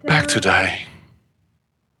 back today.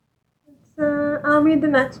 I'll read the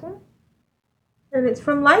next one. And it's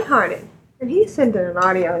from Lighthearted. And he sent in an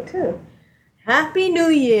audio, too. Happy New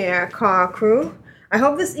Year, car crew. I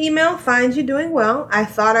hope this email finds you doing well. I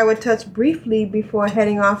thought I would touch briefly before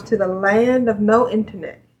heading off to the land of no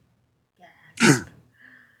internet. Yes.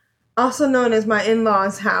 Also known as my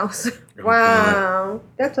in-laws' house. Wow.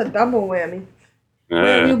 That's a double whammy.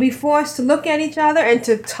 Where we'll be forced to look at each other and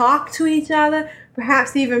to talk to each other,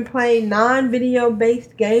 perhaps even play non-video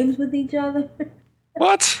based games with each other.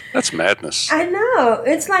 What? That's madness. I know.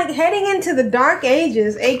 It's like heading into the dark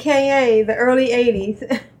ages, a.k.a. the early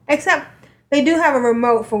 80s. Except they do have a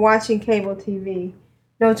remote for watching cable TV.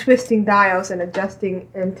 No twisting dials and adjusting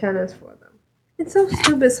antennas for them. It's so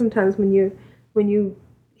stupid sometimes when you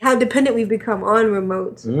how dependent we've become on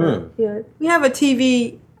remotes. Yeah, we have a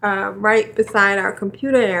TV right beside our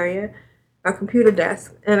computer area, our computer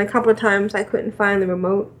desk, and a couple of times I couldn't find the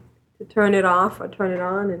remote to turn it off or turn it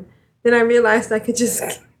on, and then I realized I could just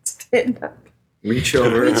stand up, reach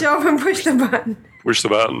over and push the button. Push the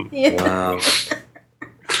button. Yeah. Wow.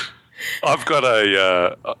 I've got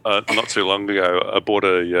not too long ago, I bought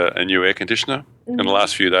a new air conditioner. In the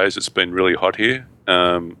last few days, it's been really hot here,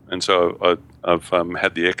 and so I've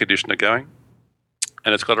had the air conditioner going,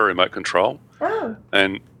 and it's got a remote control. Oh.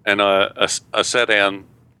 And I sat down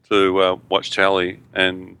to watch telly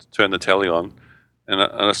and turn the telly on, and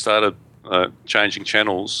I started changing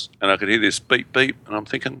channels, and I could hear this beep beep, and I'm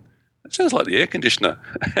thinking, it sounds like the air conditioner,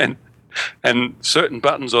 and certain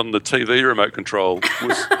buttons on the TV remote control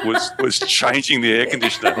was changing the air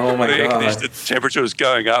conditioner. Oh my the air God. conditioner temperature was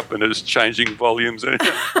going up, and it was changing volumes, and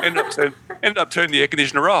ended up turning the air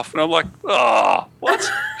conditioner off, and I'm like, oh,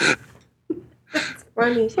 what?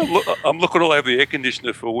 Funny. I'm looking all over the air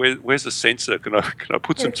conditioner for where's the sensor? Can I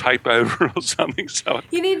put some tape over it or something? So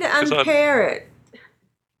You need to unpair it.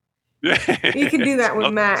 Yeah, You can do that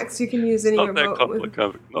with Macs. You can use any not remote.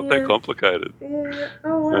 that complicated. Yeah.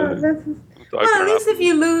 Oh wow. That's Well, at least if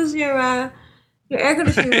you lose your air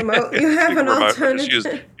conditioning remote, you have an remote,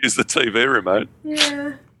 alternative. use the TV remote.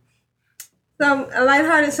 Yeah. So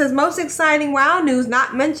Lighthearted says most exciting WoW news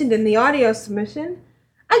not mentioned in the audio submission.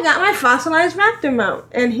 I got my fossilized raptor mount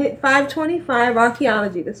and hit 525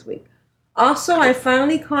 archaeology this week. Also, I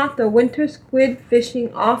finally caught the winter squid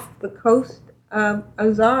fishing off the coast of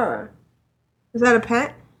Azara. Is that a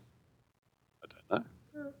pet? I don't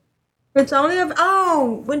know. It's only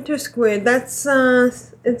winter squid. That's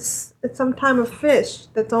it's some type of fish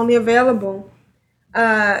that's only available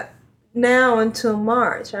now until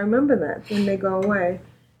March. I remember that when they go away.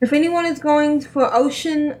 If anyone is going for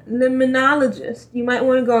ocean limnologist, you might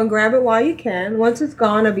want to go and grab it while you can. Once it's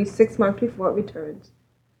gone, it'll be 6 months before it returns.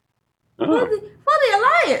 Oh. For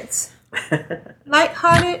the Alliance.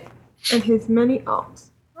 Lighthearted and his many alts.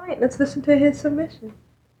 All right, let's listen to his submission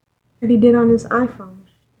that he did on his iPhone.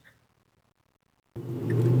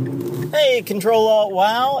 Hey, Control Alt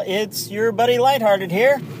WoW, it's your buddy Lighthearted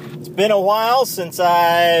here. It's been a while since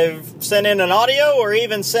I've sent in an audio or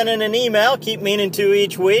even sent in an email. Keep meaning to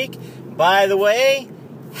each week. By the way,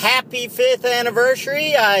 happy 5th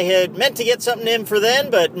anniversary. I had meant to get something in for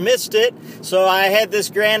then, but missed it. So I had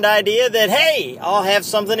this grand idea that, hey, I'll have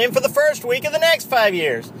something in for the first week of the next 5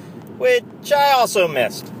 years, which I also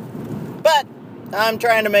missed. But I'm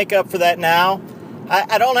trying to make up for that now.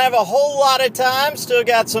 I don't have a whole lot of time. Still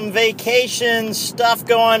got some vacation stuff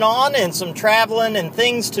going on and some traveling and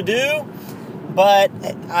things to do. But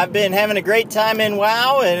I've been having a great time in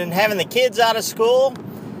WoW and having the kids out of school,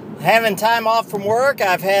 having time off from work.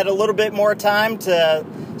 I've had a little bit more time to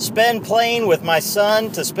spend playing with my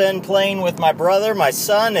son, to spend playing with my brother. My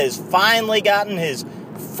son has finally gotten his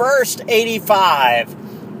first 85.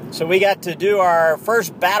 So we got to do our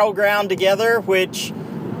first battleground together, which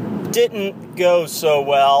didn't go so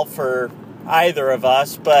well for either of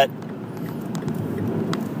us, but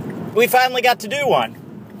we finally got to do one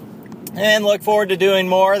and look forward to doing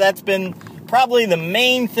more. That's been probably the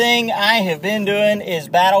main thing I have been doing is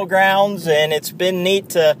battlegrounds, and it's been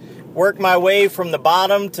neat to work my way from the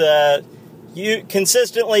bottom to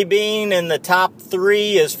consistently being in the top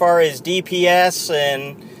 3 as far as DPS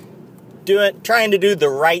and trying to do the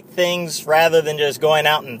right things rather than just going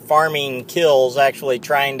out and farming kills, actually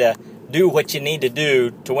trying to do what you need to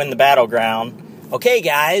do to win the battleground. Okay,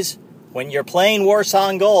 guys, when you're playing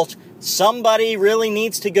Warsong Gulch, somebody really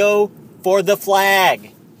needs to go for the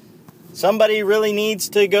flag. Somebody really needs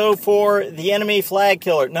to go for the enemy flag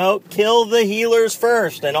killer. No, kill the healers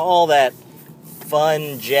first and all that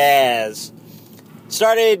fun jazz.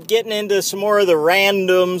 Started getting into some more of the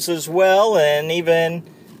randoms as well, and even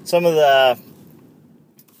some of the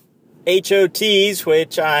HOTs,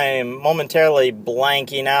 which I'm momentarily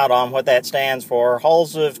blanking out on what that stands for.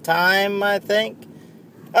 Halls of Time, I think?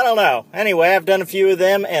 I don't know. Anyway, I've done a few of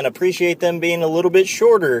them and appreciate them being a little bit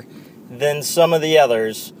shorter than some of the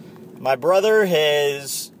others. My brother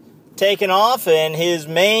has taken off and his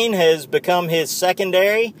main has become his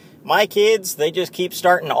secondary. My kids, they just keep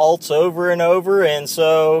starting alts over and over, and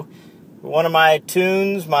so one of my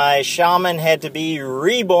tunes, my shaman, had to be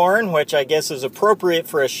reborn, which I guess is appropriate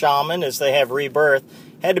for a shaman as they have rebirth.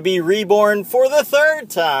 Had to be reborn for the 3rd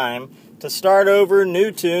time to start over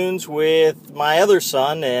new tunes with my other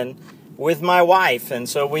son and with my wife. And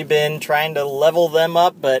so we've been trying to level them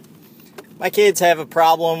up, but my kids have a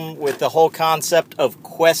problem with the whole concept of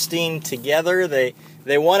questing together. They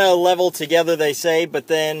want to level together, they say, but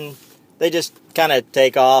then they just kind of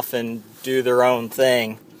take off and do their own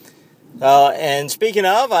thing. And speaking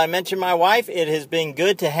of, I mentioned my wife. It has been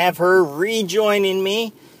good to have her rejoining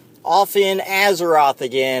me off in Azeroth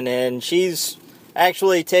again. And she's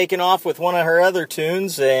actually taken off with one of her other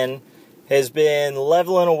tunes and has been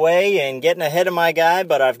leveling away and getting ahead of my guy.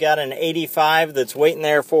 But I've got an 85 that's waiting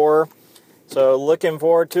there for her. So looking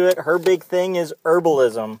forward to it. Her big thing is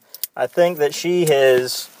herbalism. I think that she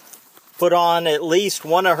has put on at least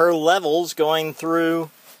one of her levels going through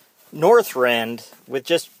Northrend with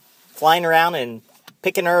just flying around and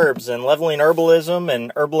picking herbs and leveling herbalism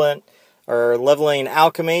and leveling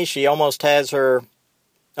alchemy. She almost has her...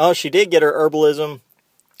 Oh, she did get her herbalism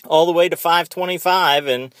all the way to 525,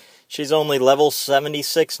 and she's only level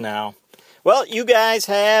 76 now. Well, you guys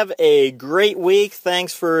have a great week.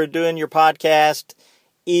 Thanks for doing your podcast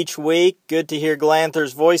each week. Good to hear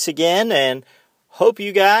Glanther's voice again, and hope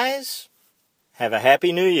you guys have a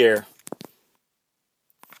happy new year.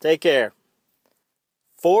 Take care.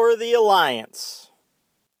 For the Alliance,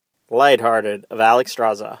 Lighthearted of Alex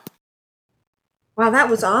Straza. Wow, that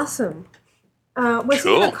was awesome. Was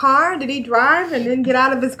he in a car? Did he drive and then get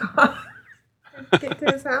out of his car and get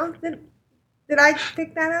to his house? Did I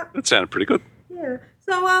pick that up? That sounded pretty good. Yeah.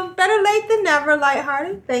 So, better late than never,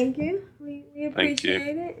 Lighthearted. Thank you. We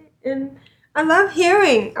appreciate it. And I love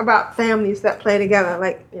hearing about families that play together,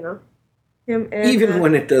 like, him and... Even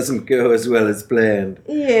when it doesn't go as well as planned.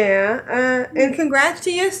 Yeah. And congrats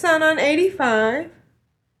to your son on 85.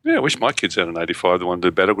 Yeah, I wish my kids had an 85 that wanted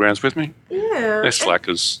to do Battlegrounds with me. Yeah. They're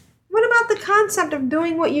slackers. What about the concept of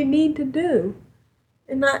doing what you need to do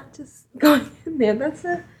and not just going in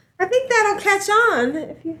there? I think that'll catch on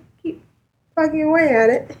if you keep plugging away at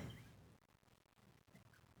it.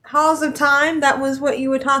 Halls of Time, that was what you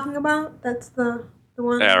were talking about? That's the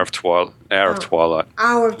one? Hour of Twilight. Hour of Twilight.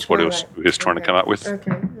 That's what he was trying to come up with.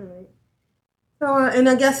 Okay, all right. So, and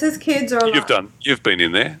I guess his kids are... You've been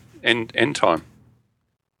in there. End Time.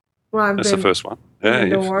 Well, That's the first one. Yeah,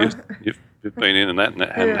 you've been in and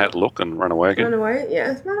had a look and run away again. Run away?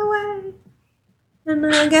 Yes, run away. And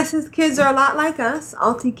I guess his kids are a lot like us,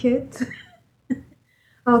 alty kids.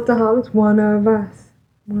 Alcoholics, one of us.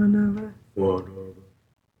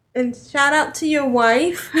 And shout out to your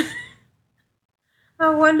wife.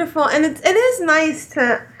 How wonderful. And it is nice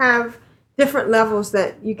to have different levels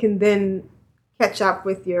that you can then catch up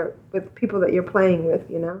with people that you're playing with,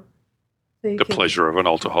 So pleasure of an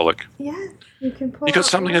alcoholic. Yes, you can pull. You got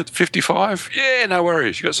something at 55? Yeah, no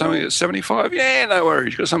worries. You got something at 75? Yeah, no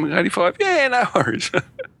worries. You got something at 85? Yeah, no worries.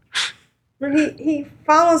 Well, he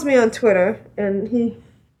follows me on Twitter, and he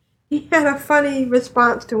had a funny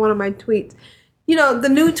response to one of my tweets. The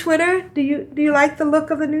new Twitter. Do you like the look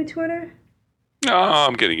of the new Twitter? No,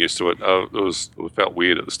 I'm getting used to it. It felt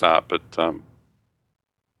weird at the start, but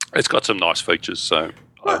it's got some nice features, so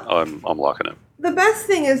I'm liking it. The best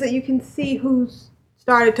thing is that you can see who's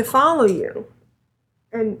started to follow you.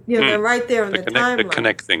 And, they're right there on the timeline. The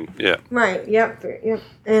connect thing, yeah. Right, yep.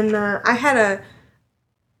 And I had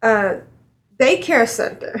a daycare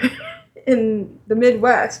center in the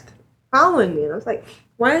Midwest following me. And I was like,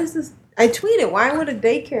 why is this? I tweeted, why would a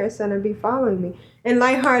daycare center be following me? And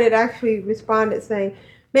Lighthearted actually responded saying,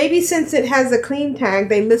 maybe since it has a clean tag,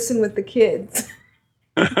 they listen with the kids.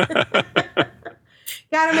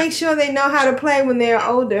 Got to make sure they know how to play when they're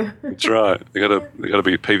older. That's right. They got to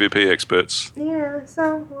be PvP experts. Yeah.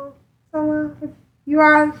 So if you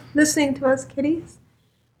are listening to us, kiddies,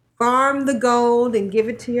 farm the gold and give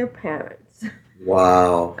it to your parents.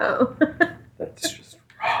 Wow. Oh. That's just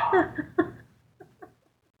wrong.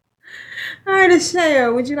 All right,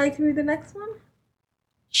 Asheo, would you like to read the next one?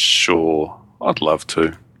 Sure, I'd love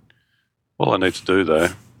to. All I need to do though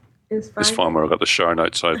is find where I got the show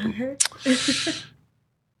notes open.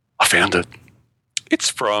 I found it. It's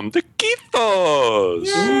from the Githos.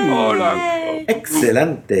 Yay!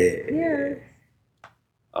 Excelente. Yeah.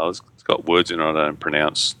 Oh, it's got words in it I don't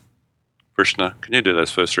pronounce. Krishna, can you do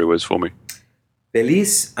those first three words for me?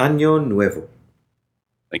 Feliz Año Nuevo.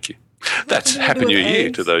 Thank you. That's Happy New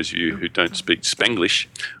Year to those of you who don't speak Spanglish.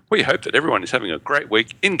 We hope that everyone is having a great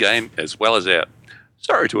week in-game as well as out.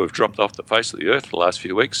 Sorry to have dropped off the face of the earth for the last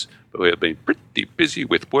few weeks, but we have been pretty busy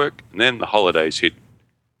with work and then the holidays hit.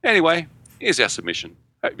 Anyway, here's our submission.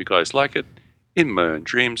 Hope you guys like it. In my own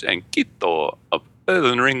dreams and Githor of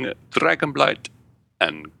Earthen Ring, Dragonblight,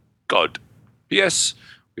 and God. P.S.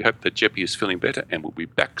 We hope that Jeppy is feeling better and will be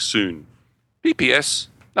back soon. P.P.S.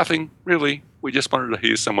 Nothing, really. We just wanted to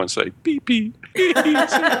hear someone say pee-pee.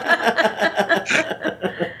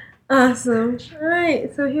 Awesome. All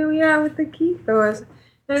right, so here we are with the Githors.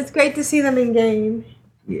 And it's great to see them in game.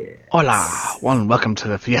 Yeah. Hola, welcome to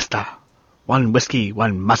the fiesta. One whiskey,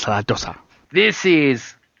 one masala dosa. This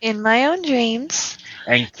is In My Own Dreams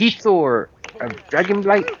and Kithor of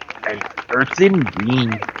Dragonblight and Earthen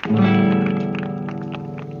Ring.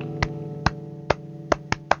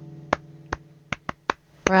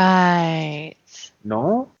 Right.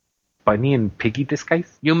 No? Bunny and Piggy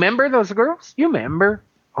disguise? You remember those girls? You remember?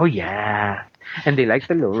 Oh, yeah. And they like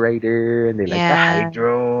the lowrider, and they like the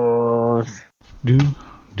hydros. Do,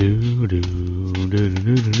 do, do, do, do,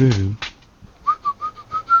 do, do.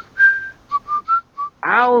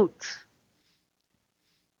 out.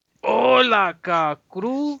 Hola,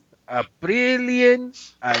 Cacru. A brilliant,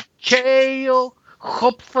 a Cheo,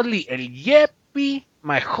 hopefully El Yepi,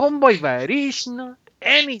 my homeboy Varishna,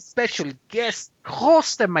 any special guest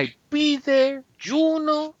host that might be there,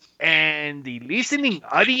 Juno, and the listening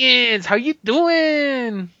audience. How you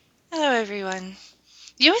doing? Hello, everyone.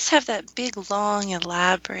 You always have that big, long,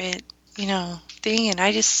 elaborate, thing, and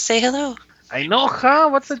I just say hello. I know, huh?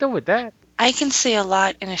 What's the deal with that? I can say a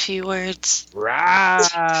lot in a few words. Right.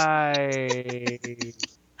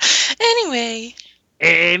 Anyway,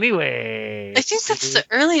 Anyway. I think that's the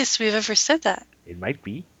earliest we've ever said that. It might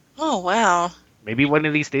be. Oh, wow. Maybe one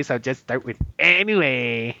of these days I'll just start with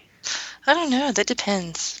anyway. I don't know. That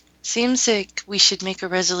depends. Seems like we should make a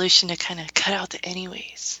resolution to kind of cut out the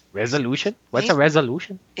anyways. Resolution? What's a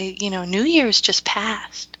resolution? New Year's just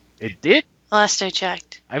passed. It did? Last I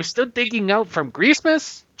checked. I'm still digging out from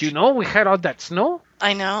Christmas. Do you know we had all that snow?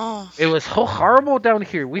 I know. It was so horrible down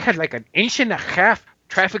here. We had like an inch and a half.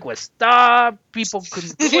 Traffic was stopped. People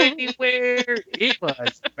couldn't go anywhere. It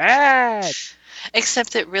was bad.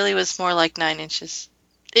 Except it really was more like 9 inches.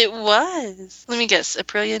 It was. Let me guess.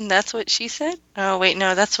 Aprillian, that's what she said? Oh, wait,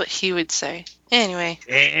 no, that's what he would say. Anyway,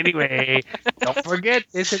 don't forget,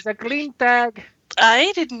 this is a clean tag.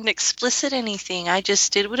 I didn't explicit anything. I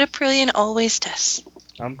just did what Aprillian always does.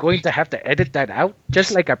 I'm going to have to edit that out,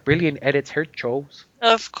 just like Aprillian edits her shows.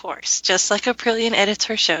 Of course, just like Aprillian edits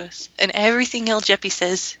her shows. And everything El Jeppy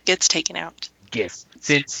says gets taken out. Yes.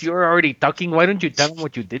 Since you're already talking, why don't you tell them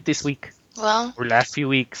what you did this week? Well, or last few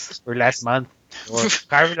weeks, or last month, or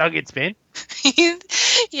however long it's been.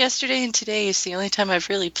 Yesterday and today is the only time I've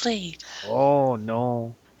really played. Oh,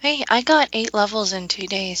 no. Hey, I got 8 levels in 2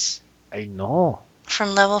 days. I know.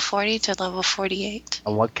 From level 40 to level 48.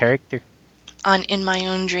 On what character? On In My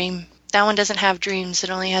Own Dream. That one doesn't have dreams,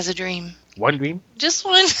 it only has a dream. One dream? Just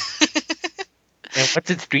one. And what's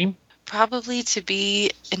its dream? Probably to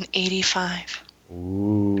be an 85.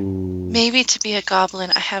 Ooh. Maybe to be a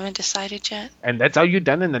goblin. I haven't decided yet. And that's all you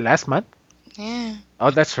done in the last month? Yeah.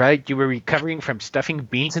 Oh, that's right. You were recovering from stuffing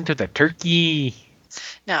beans into the turkey.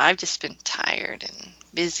 No, I've just been tired and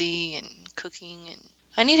busy and cooking, and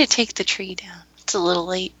I need to take the tree down. It's a little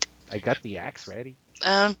late. I got the axe ready.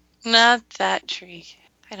 Not that tree.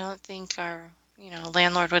 I don't think our,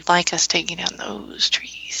 landlord would like us taking down those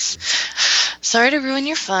trees. Sorry to ruin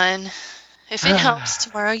your fun. If it helps,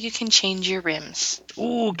 tomorrow you can change your rims.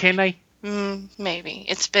 Ooh, can I? Maybe.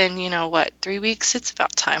 It's been, 3 weeks? It's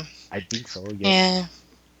about time. I think so, yeah.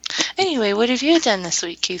 Anyway, what have you done this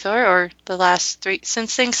week, Keithor? Or the last 3,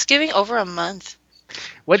 since Thanksgiving? Over a month.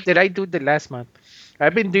 What did I do the last month?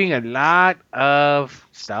 I've been doing a lot of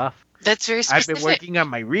stuff. That's very specific. I've been working on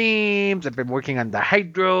my rims. I've been working on the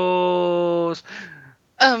hydros.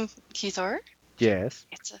 Keithor? Yes?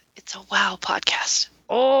 It's a WoW podcast.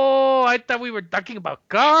 Oh, I thought we were talking about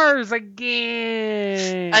cars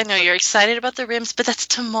again. I know you're excited about the rims, but that's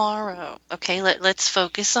tomorrow. Okay, let's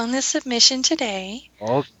focus on this submission today.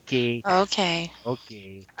 Okay.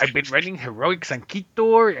 I've been running heroics on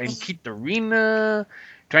Kitor and Kitorina,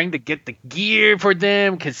 trying to get the gear for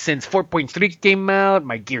them, because since 4.3 came out,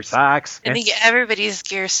 my gear sucks. I think everybody's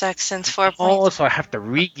gear sucks since 4.3. Oh, so I have to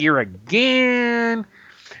re-gear again.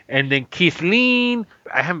 And then Kathleen,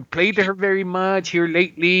 I haven't played her very much here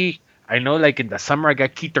lately. I know, like, in the summer, I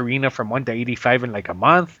got Kitarina from 1 to 85 in, like, a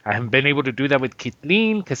month. I haven't been able to do that with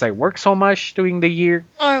Kathleen because I work so much during the year.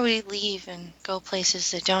 Or we leave and go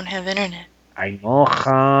places that don't have internet. I know,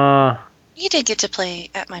 huh? You did get to play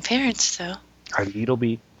at my parents', though. A little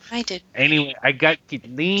bit. I did. Anyway, I got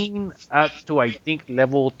Kathleen up to, I think,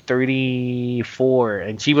 level 34.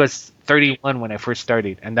 And she was 31 when I first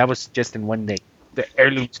started. And that was just in 1 day. The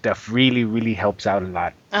heirloom stuff really, really helps out a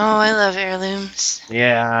lot. Oh, I love heirlooms.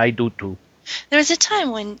 Yeah, I do too. There was a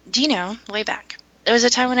time when, way back, there was a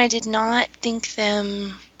time when I did not think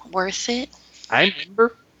them worth it. I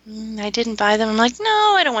remember. I didn't buy them. I'm like,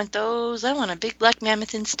 no, I don't want those. I want a big black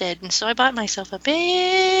mammoth instead. And so I bought myself a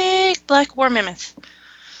big black war mammoth.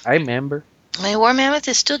 I remember. My war mammoth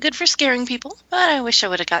is still good for scaring people, but I wish I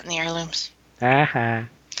would have gotten the heirlooms. Haha.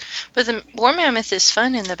 But the war mammoth is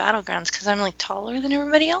fun in the battlegrounds because I'm like taller than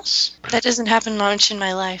everybody else. That doesn't happen much in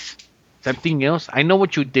my life. Something else? I know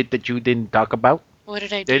what you did that you didn't talk about. What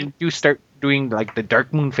did I do? Didn't you start doing like the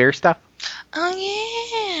Dark Moon Fair stuff? Oh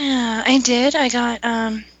yeah, I did. I got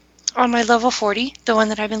on my level 40, the one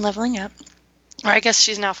that I've been leveling up. Or I guess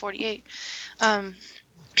she's now 48.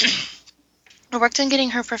 I worked on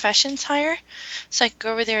getting her professions higher, so I could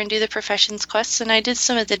go over there and do the professions quests, and I did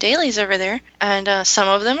some of the dailies over there, and some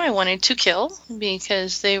of them I wanted to kill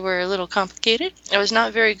because they were a little complicated. I was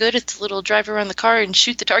not very good at the little drive around the car and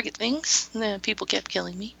shoot the target things. The people kept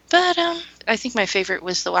killing me. But I think my favorite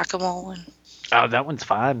was the whack-a-mole one. Oh, that one's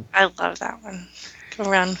fun. I love that one. Go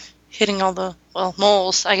around hitting all the,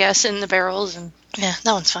 moles, I guess, in the barrels, and yeah,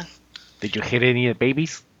 that one's fun. Did you hit any of the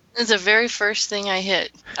babies? It's the very first thing I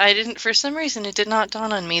hit. I didn't, for some reason, it did not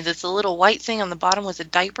dawn on me that the little white thing on the bottom was a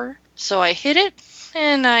diaper. So I hit it,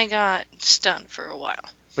 and I got stunned for a while.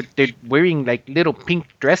 But they're wearing like little pink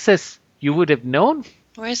dresses. You would have known.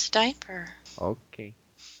 Where's the diaper? Okay.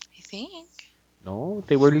 I think. No,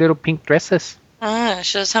 they were little pink dresses. Ah,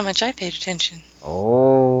 shows how much I paid attention.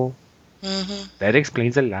 Oh. Mm-hmm. That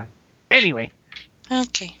explains a lot. Anyway.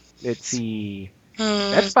 Okay. Let's see.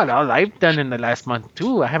 That's about all I've done in the last month,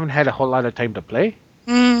 too. I haven't had a whole lot of time to play.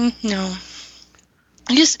 No.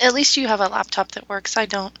 At least you have a laptop that works. I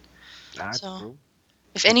don't. That's true.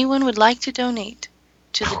 If anyone would like to donate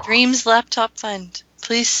to the Dreams Laptop Fund,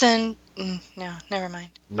 please send... no, never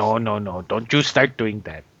mind. No. Don't you start doing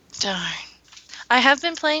that. Darn. I have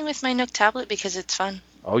been playing with my Nook tablet because it's fun.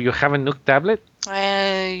 Oh, you have a Nook tablet?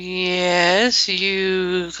 Yes,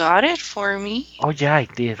 you got it for me. Oh, yeah, I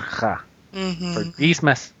did. Ha. Mm-hmm. For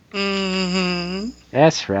Christmas. Mm-hmm.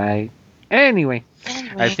 That's right. Anyway,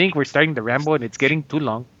 I think we're starting to ramble and it's getting too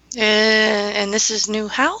long. And this is new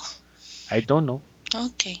how? I don't know.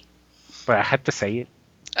 Okay. But I had to say it.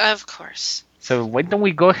 Of course. So why don't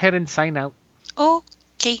we go ahead and sign out?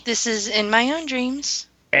 Okay, this is In My Own Dreams.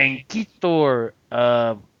 And Kitor,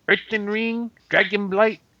 Earthen Ring,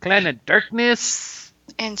 Dragonblight, Clan of Darkness.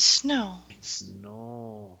 And Snow.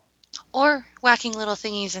 Snow. Or whacking little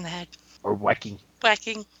thingies in the head. Or whacking.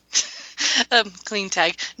 Whacking. Clean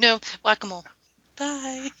tag. No, whack-a-mole.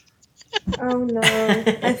 Bye. Oh no.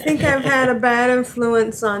 I think I've had a bad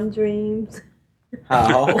influence on dreams.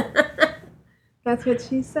 How? That's what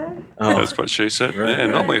she said? Oh. That's what she said. Right, yeah,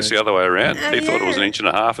 normally it's the other way around. He thought it was yeah. 1.5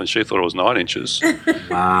 inches and she thought it was 9 inches.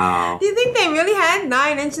 Wow. Do you think they really had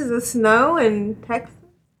 9 inches of snow in Texas?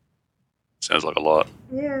 Sounds like a lot.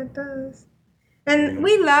 Yeah, it does. And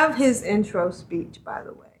we love his intro speech, by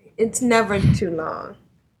the way. It's never too long.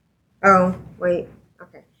 Oh, wait.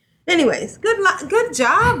 Okay. Anyways, good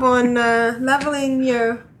job on leveling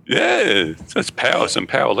your... Yeah, that's power. Some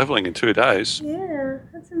power leveling in 2 days. Yeah,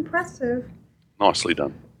 that's impressive. Nicely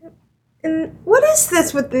done. And what is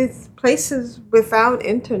this with these places without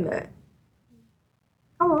internet?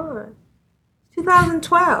 Come on.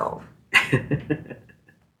 2012.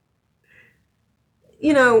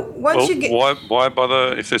 You know, once you get... Why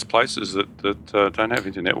bother if there's places that don't have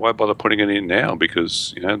internet? Why bother putting it in now?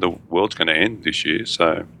 Because, the world's going to end this year,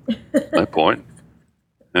 so no point.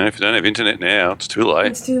 If you don't have internet now, it's too late.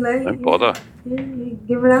 It's too late. Don't bother. Yeah, you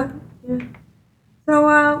give it up. Yeah.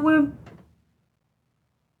 So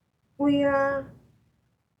we are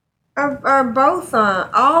both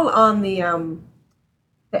all on the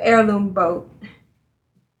heirloom boat.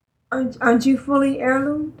 Aren't you fully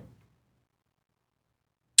heirloomed?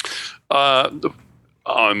 I'm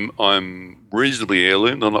reasonably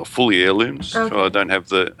heirloomed. I'm not fully heirloomed. Okay. So I don't have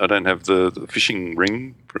the fishing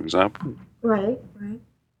ring, for example. Right.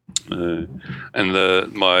 And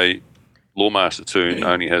my Lawmaster toon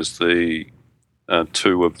only has the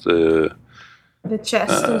 2 of the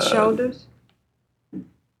chest and shoulders.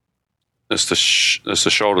 That's the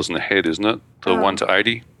shoulders and the head, isn't it? The 1 to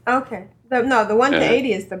 80. Okay. The 1 to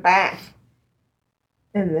 80 is the back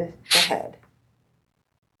and the head.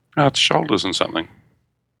 Oh, it's shoulders and something.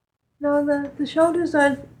 No, the shoulders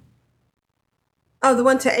are... Oh, the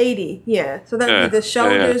 1 to 80, yeah. So that would be the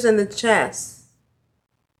shoulders and the chest.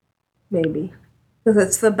 Maybe. Because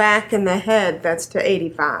it's the back and the head that's to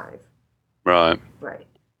 85. Right.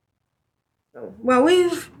 So, well,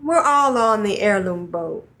 we're all on the heirloom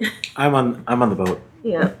boat. I'm on the boat.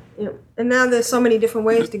 Yeah. And now there's so many different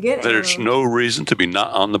ways to get There's heirloom. no reason to be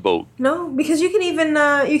not on the boat. No, because you can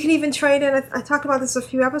even trade in. I talked about this a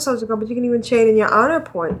few episodes ago, but you can even trade in your honor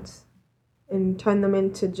points and turn them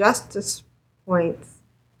into justice points,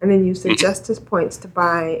 and then use the justice points to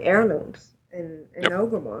buy heirlooms in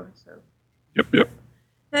Ogrimmar. So. Yep.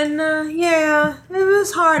 And it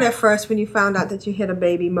was hard at first when you found out that you hit a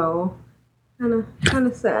baby mole. Kind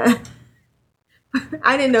of sad.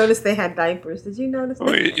 I didn't notice they had diapers. Did you notice that?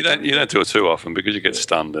 Well, you don't do it too often because you get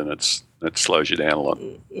stunned and it slows you down a lot.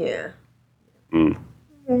 Yeah. Mm.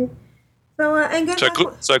 Okay. So and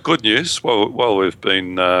good. Good news. While we've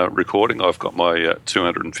been recording, I've got my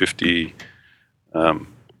 250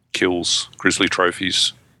 kills, grizzly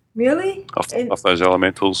trophies. Really? Off those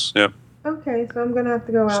elementals. Yep. Okay, so I'm gonna have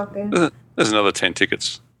to go out there. There's another 10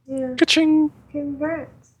 tickets. Yeah. Ka-ching!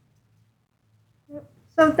 Congrats. Yep.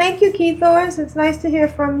 So thank you, Keithors. It's nice to hear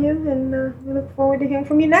from you, and we look forward to hearing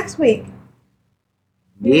from you next week.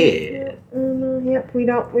 Yeah. Yep. We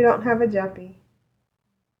don't have a Juppy.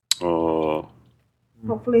 Oh.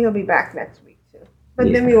 Hopefully he'll be back next week too.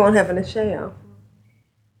 But then we won't have an Asheo.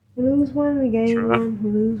 We lose one, we gain one.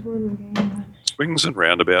 We lose one, we gain one. Swings and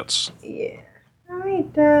roundabouts. Yeah. All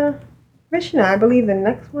right, Krishna, I believe the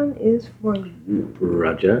next one is for you.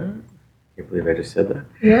 Roger. Can't believe I just said that.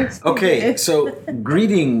 Yes. Okay, so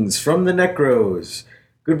greetings from the Necros.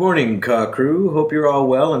 Good morning, Ka crew. Hope you're all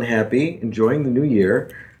well and happy, enjoying the new year.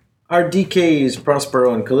 Our DKs,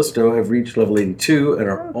 Prospero and Callisto, have reached level 82 and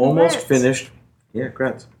are almost finished. Yeah,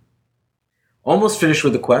 congrats. Almost finished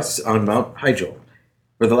with the quests on Mount Hyjal.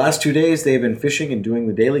 For the last 2 days, they have been fishing and doing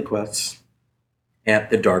the daily quests at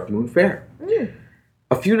the Dark Moon Fair.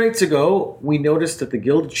 A few nights ago, we noticed that the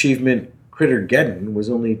guild achievement Crittergeddon was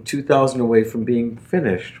only 2,000 away from being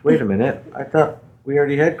finished. Wait a minute. I thought we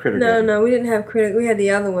already had Crittergeddon. No, we didn't have Critter. We had the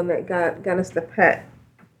other one that got us the pet.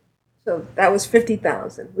 So that was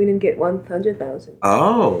 50,000. We didn't get 100,000.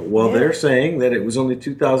 Oh, well, they're saying that it was only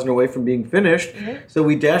 2,000 away from being finished. So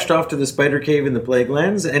we dashed off to the spider cave in the Plague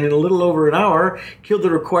Lands and in a little over an hour killed the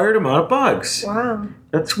required amount of bugs. Wow.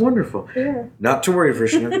 That's wonderful. Yeah. Not to worry,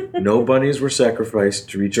 Vrishna. No bunnies were sacrificed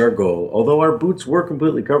to reach our goal, although our boots were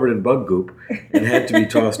completely covered in bug goop and had to be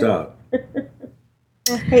tossed out.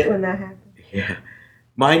 I hate when that happens. Yeah.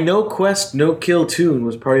 My no quest, no kill tune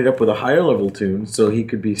was partied up with a higher level tune so he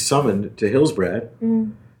could be summoned to Hillsbrad.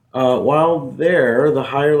 While there, the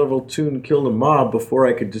higher level tune killed a mob before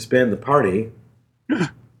I could disband the party.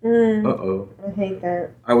 Uh-oh. I hate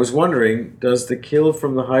that. I was wondering, does the kill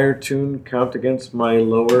from the higher tune count against my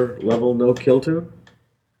lower level no kill tune?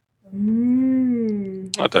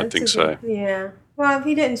 I don't think so. Yeah. Well, if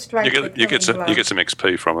he didn't strike, You get some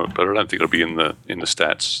XP from it, but I don't think it'll be in the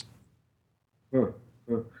stats.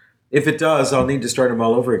 If it does, I'll need to start them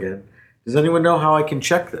all over again. Does anyone know how I can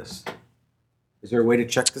check this? Is there a way to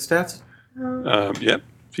check the stats? Yep.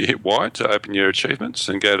 If you hit Y to open your achievements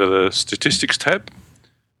and go to the statistics tab,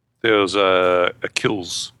 there's a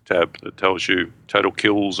kills tab that tells you total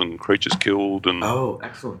kills and creatures killed and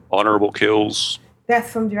excellent. Honorable kills. Death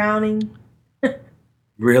from drowning.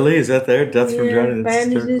 Really? Is that there? Death from drowning? That's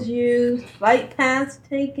Bandages used. Flight paths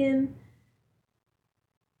taken.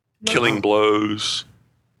 Killing blows.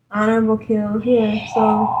 Honorable kills. Yeah,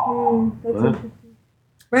 so that's interesting.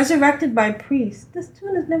 Resurrected by priest. This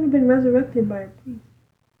tune has never been resurrected by a priest.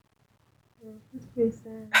 Yeah, that's pretty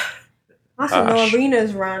sad. Also, no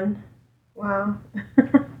arenas run. Wow.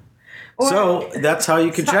 So that's how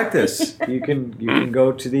you can check this. You can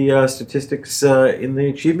go to the statistics in the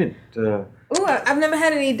achievement. I've never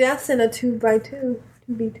had any deaths in a 2x2.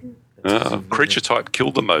 2v2. Creature type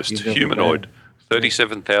killed the most. Humanoid.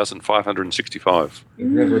 37,565.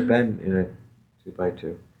 You've never been in a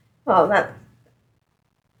 2x2. Well, that.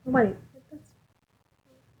 Nobody.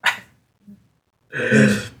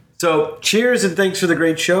 So, cheers and thanks for the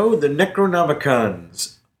great show. The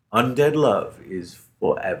Necronomicons. Undead love is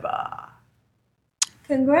forever.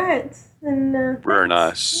 Congrats. And, very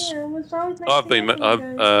nice. Yeah, it was always nice. I've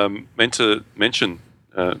meant to mention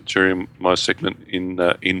during my segment in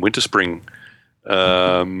Winter Spring.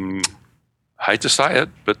 Hate to say it,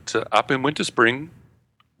 but up in Winter Spring,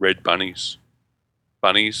 red bunnies.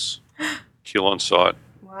 Bunnies kill on sight.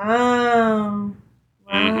 Wow.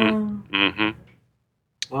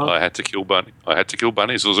 Well, I had to kill bunnies.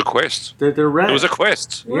 It was a quest. They're red. It was a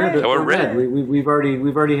quest. Yeah, they were red. We've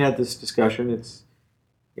already had this discussion. It's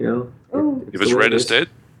if it's red, it's dead.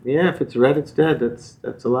 Yeah, if it's red, it's dead.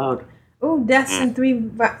 That's allowed. Oh, deaths in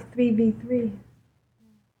 3v3.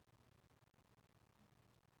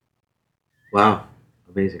 Wow,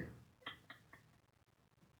 amazing.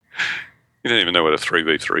 You don't even know what a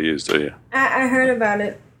 3v3 is, do you? I heard about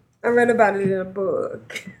it. I read about it in a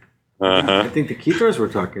book. I think the Keithers were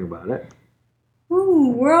talking about it. Ooh,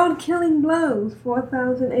 world killing blows,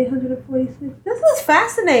 4,846. This is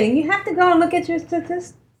fascinating. You have to go and look at your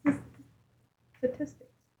statistics.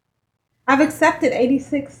 I've accepted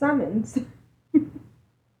 86 summons.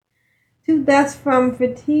 2 deaths from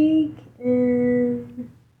fatigue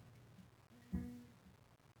and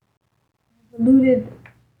looted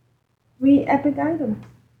 3 epic items.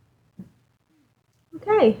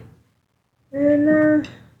 Okay. And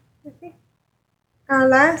I think our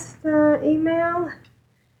last email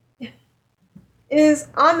is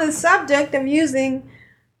on the subject of using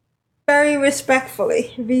very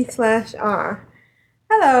respectfully V/R.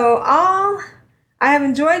 Hello all. I have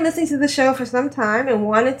enjoyed listening to the show for some time and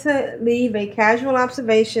wanted to leave a casual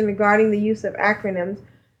observation regarding the use of acronyms,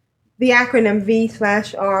 the acronym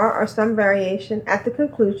V/R or some variation at the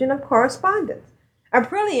conclusion of correspondence.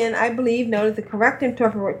 Aprillian, I believe, noted the correct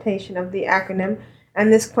interpretation of the acronym,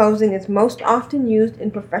 and this closing is most often used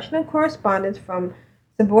in professional correspondence from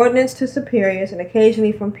subordinates to superiors and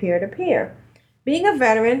occasionally from peer to peer. Being a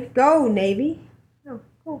veteran, go Navy! Oh,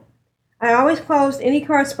 cool. I always closed any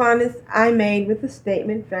correspondence I made with a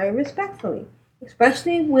statement very respectfully,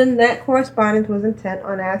 especially when that correspondence was intent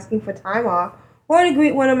on asking for time off or to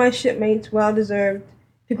greet one of my shipmates grant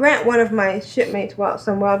one of my shipmates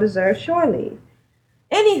some well-deserved shore leave.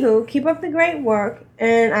 Anywho, keep up the great work,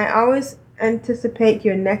 and I always anticipate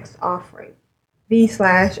your next offering.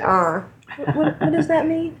 V/R. What does that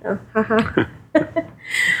mean? Oh, haha.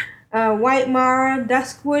 White Mara,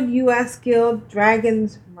 Duskwood, U.S. Guild,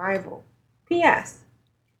 Dragon's Rival. P.S.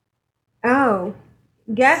 Oh,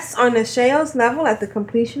 guess on the Shale's level at the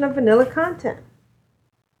completion of vanilla content.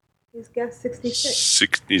 He's guessed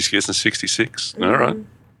 66. He's guessing 66. All right.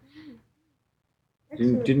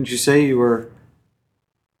 Didn't you say you were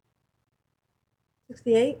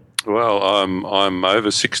 68? Well, I'm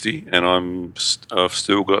over 60, and I've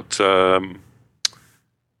still got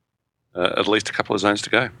at least a couple of zones to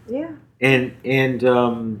go. Yeah. And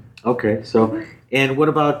okay, so and what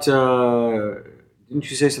about? Didn't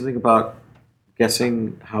you say something about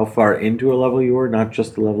guessing how far into a level you were, not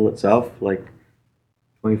just the level itself, like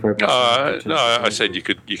 25%? No, I said you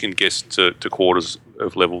can guess to quarters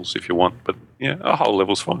of levels if you want, but yeah, a whole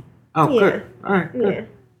level's fine. Oh, Yeah. good. All right. Good. Yeah.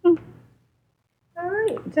 All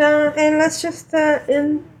right. And let's just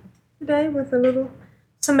end today with a little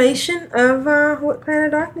summation of what Clan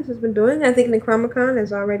of Darkness has been doing. I think Necromicon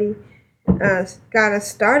has already got us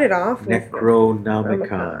started off.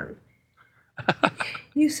 Necronomicon.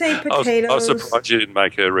 You say potatoes. I was surprised you didn't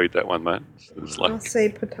make her read that one, mate. I'll say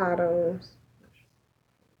potatoes.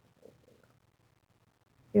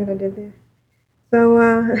 See what I did there? So,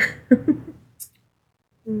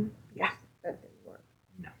 yeah, that didn't work.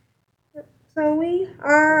 No. So we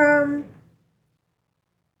are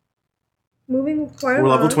moving quite along. We're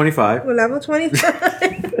level 25. We're level 25.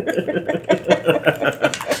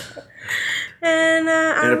 And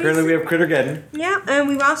apparently we have Crittergeddon. Yeah, and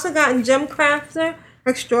we've also gotten Gem Crafter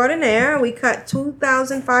Extraordinaire. We cut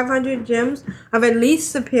 2,500 gems of at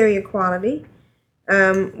least superior quality.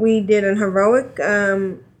 We did an heroic.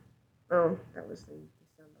 That was in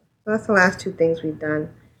December. So that's the last two things we've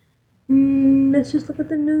done. Let's just look at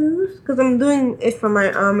the news because I'm doing it for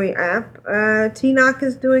my Armory app. T-Knock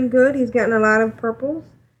is doing good. He's getting a lot of purples.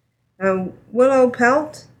 Willow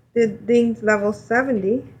Pelt did things level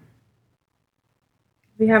 70. Do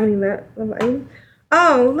we have any level 80?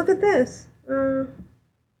 Oh, look at this.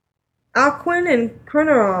 Alquin and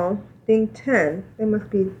Chronorol ding 10. They must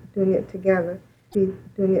be doing it together. And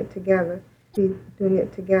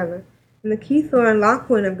the Keithor and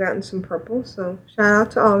Lockwood have gotten some purple, so shout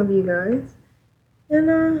out to all of you guys.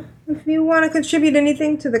 And if you want to contribute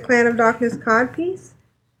anything to the Clan of Darkness card piece,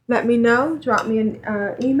 let me know. Drop me an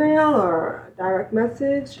email or a direct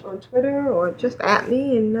message on Twitter or just at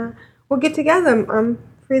me, and we'll get together. I'm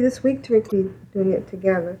free this week to be doing it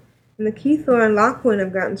together. And the Keithor and Lockwood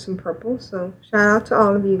have gotten some purple, so shout out to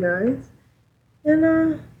all of you guys.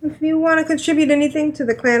 And if you want to contribute anything to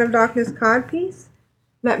the Clan of Darkness card piece,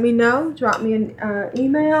 let me know. Drop me an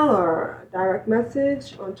email or a direct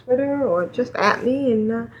message on Twitter or just at me,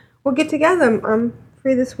 and we'll get together. I'm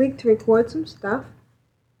free this week to record some stuff.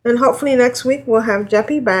 And hopefully next week we'll have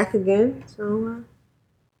Jeppy back again. So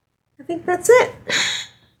I think that's it.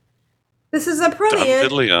 This is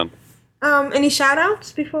Aprillian. Any shout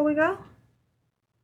outs before we go?